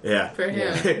 moment. Yeah. For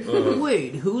him.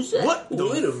 Wait, who's that? What?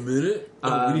 Wait a minute.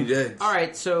 We need eggs.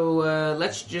 Alright, so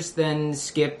let's just then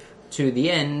skip to the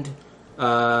end.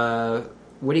 What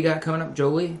do you got coming up,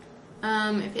 Jolie?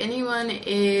 If anyone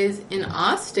is in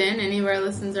Austin, any of our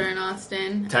listeners are in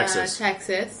Austin, Texas.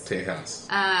 Tejas.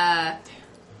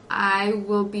 I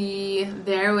will be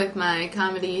there with my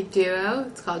comedy duo.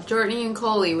 It's called Jortney and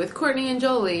Coley with Courtney and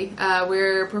Jolie.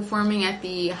 We're performing at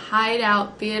the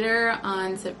Hideout Theater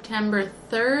on September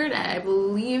 3rd at, I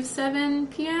believe, 7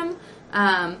 p.m.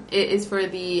 It is for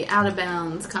the Out of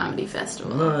Bounds Comedy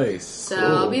Festival. Nice. So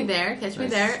I'll be there. Catch me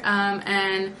there.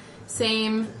 And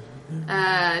same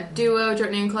duo,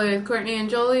 Jortney and Chloe with Courtney and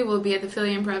Jolie, will be at the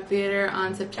Philly Improv Theater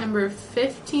on September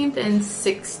 15th and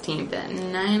 16th at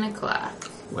 9 o'clock.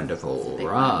 Wonderful.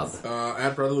 Rob.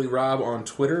 At Brotherly Rob on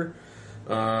Twitter.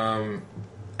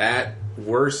 At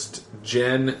Worst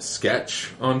Gen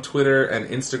Sketch on Twitter and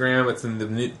Instagram. It's in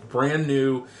the brand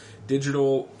new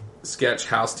digital sketch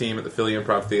house team at the Philly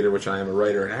Improv Theater, which I am a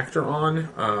writer and actor on.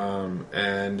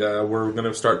 And we're going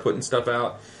to start putting stuff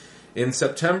out in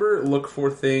September. Look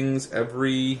for things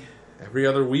every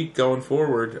other week going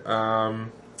forward.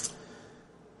 Other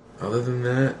than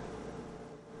that,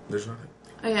 there's nothing.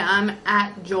 Oh yeah, I'm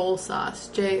at Joel Sauce.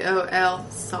 JOL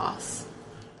Sauce.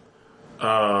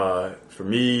 For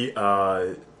me,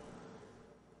 got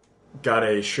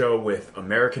a show with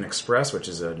American Express, which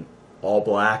is an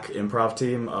all-black improv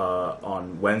team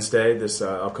on Wednesday, this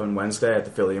upcoming Wednesday at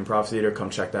the Philly Improv Theater. Come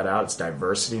check that out. It's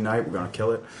diversity night. We're going to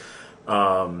kill it.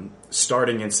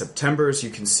 Starting in September, so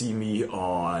you can see me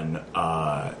on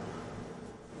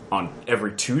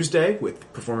every Tuesday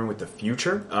with performing with the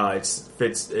Future. It's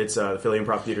the Philly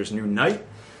Improv Theater's new night.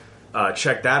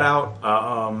 Check that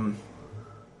out.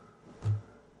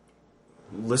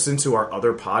 Listen to our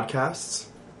other podcasts.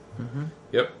 Mm-hmm.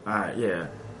 Yep. Yeah.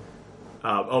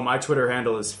 My Twitter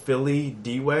handle is Philly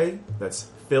Deway. That's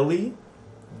Philly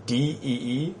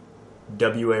DeeWay.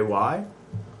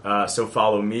 So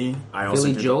follow me. I also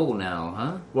Philly Joel now,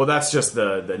 huh? Well, that's just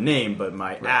the name, but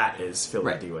my @ is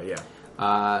Philly Deway.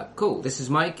 Yeah. Cool. This is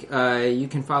Mike. You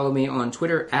can follow me on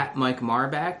Twitter @ Mike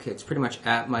Marbach. It's pretty much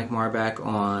 @ Mike Marbach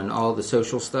on all the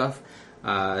social stuff.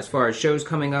 As far as shows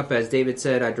coming up, as David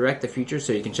said, I direct the Future,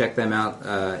 so you can check them out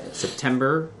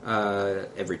September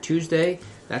every Tuesday.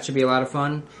 That should be a lot of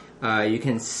fun. You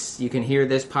can hear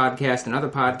this podcast and other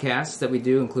podcasts that we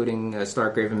do, including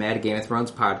Stargrave and Mad, a Game of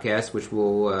Thrones podcast, which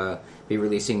will be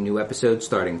releasing new episodes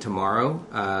starting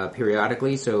tomorrow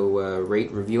periodically. So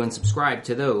rate, review, and subscribe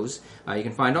to those. You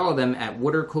can find all of them at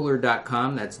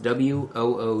woodercooler.com. That's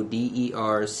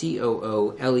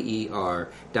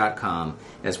WOODERCOOLER.com,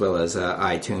 as well as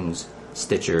iTunes,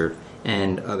 Stitcher,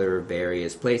 and other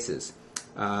various places.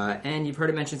 And you've heard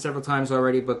it mentioned several times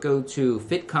already, but go to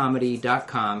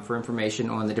fitcomedy.com for information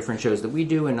on the different shows that we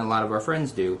do and a lot of our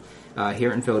friends do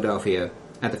here in Philadelphia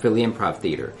at the Philly Improv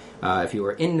Theater. If you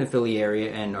are in the Philly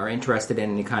area and are interested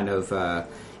in any kind of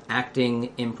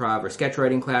acting, improv, or sketch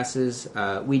writing classes,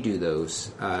 we do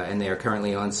those, and they are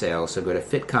currently on sale, so go to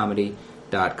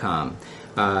fitcomedy.com.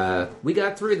 We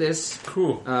got through this.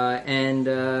 Cool.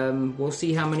 And we'll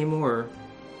see how many more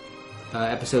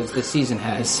episodes this season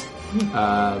has.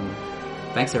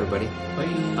 Thanks, everybody. Bye.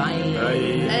 Bye.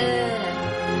 Bye.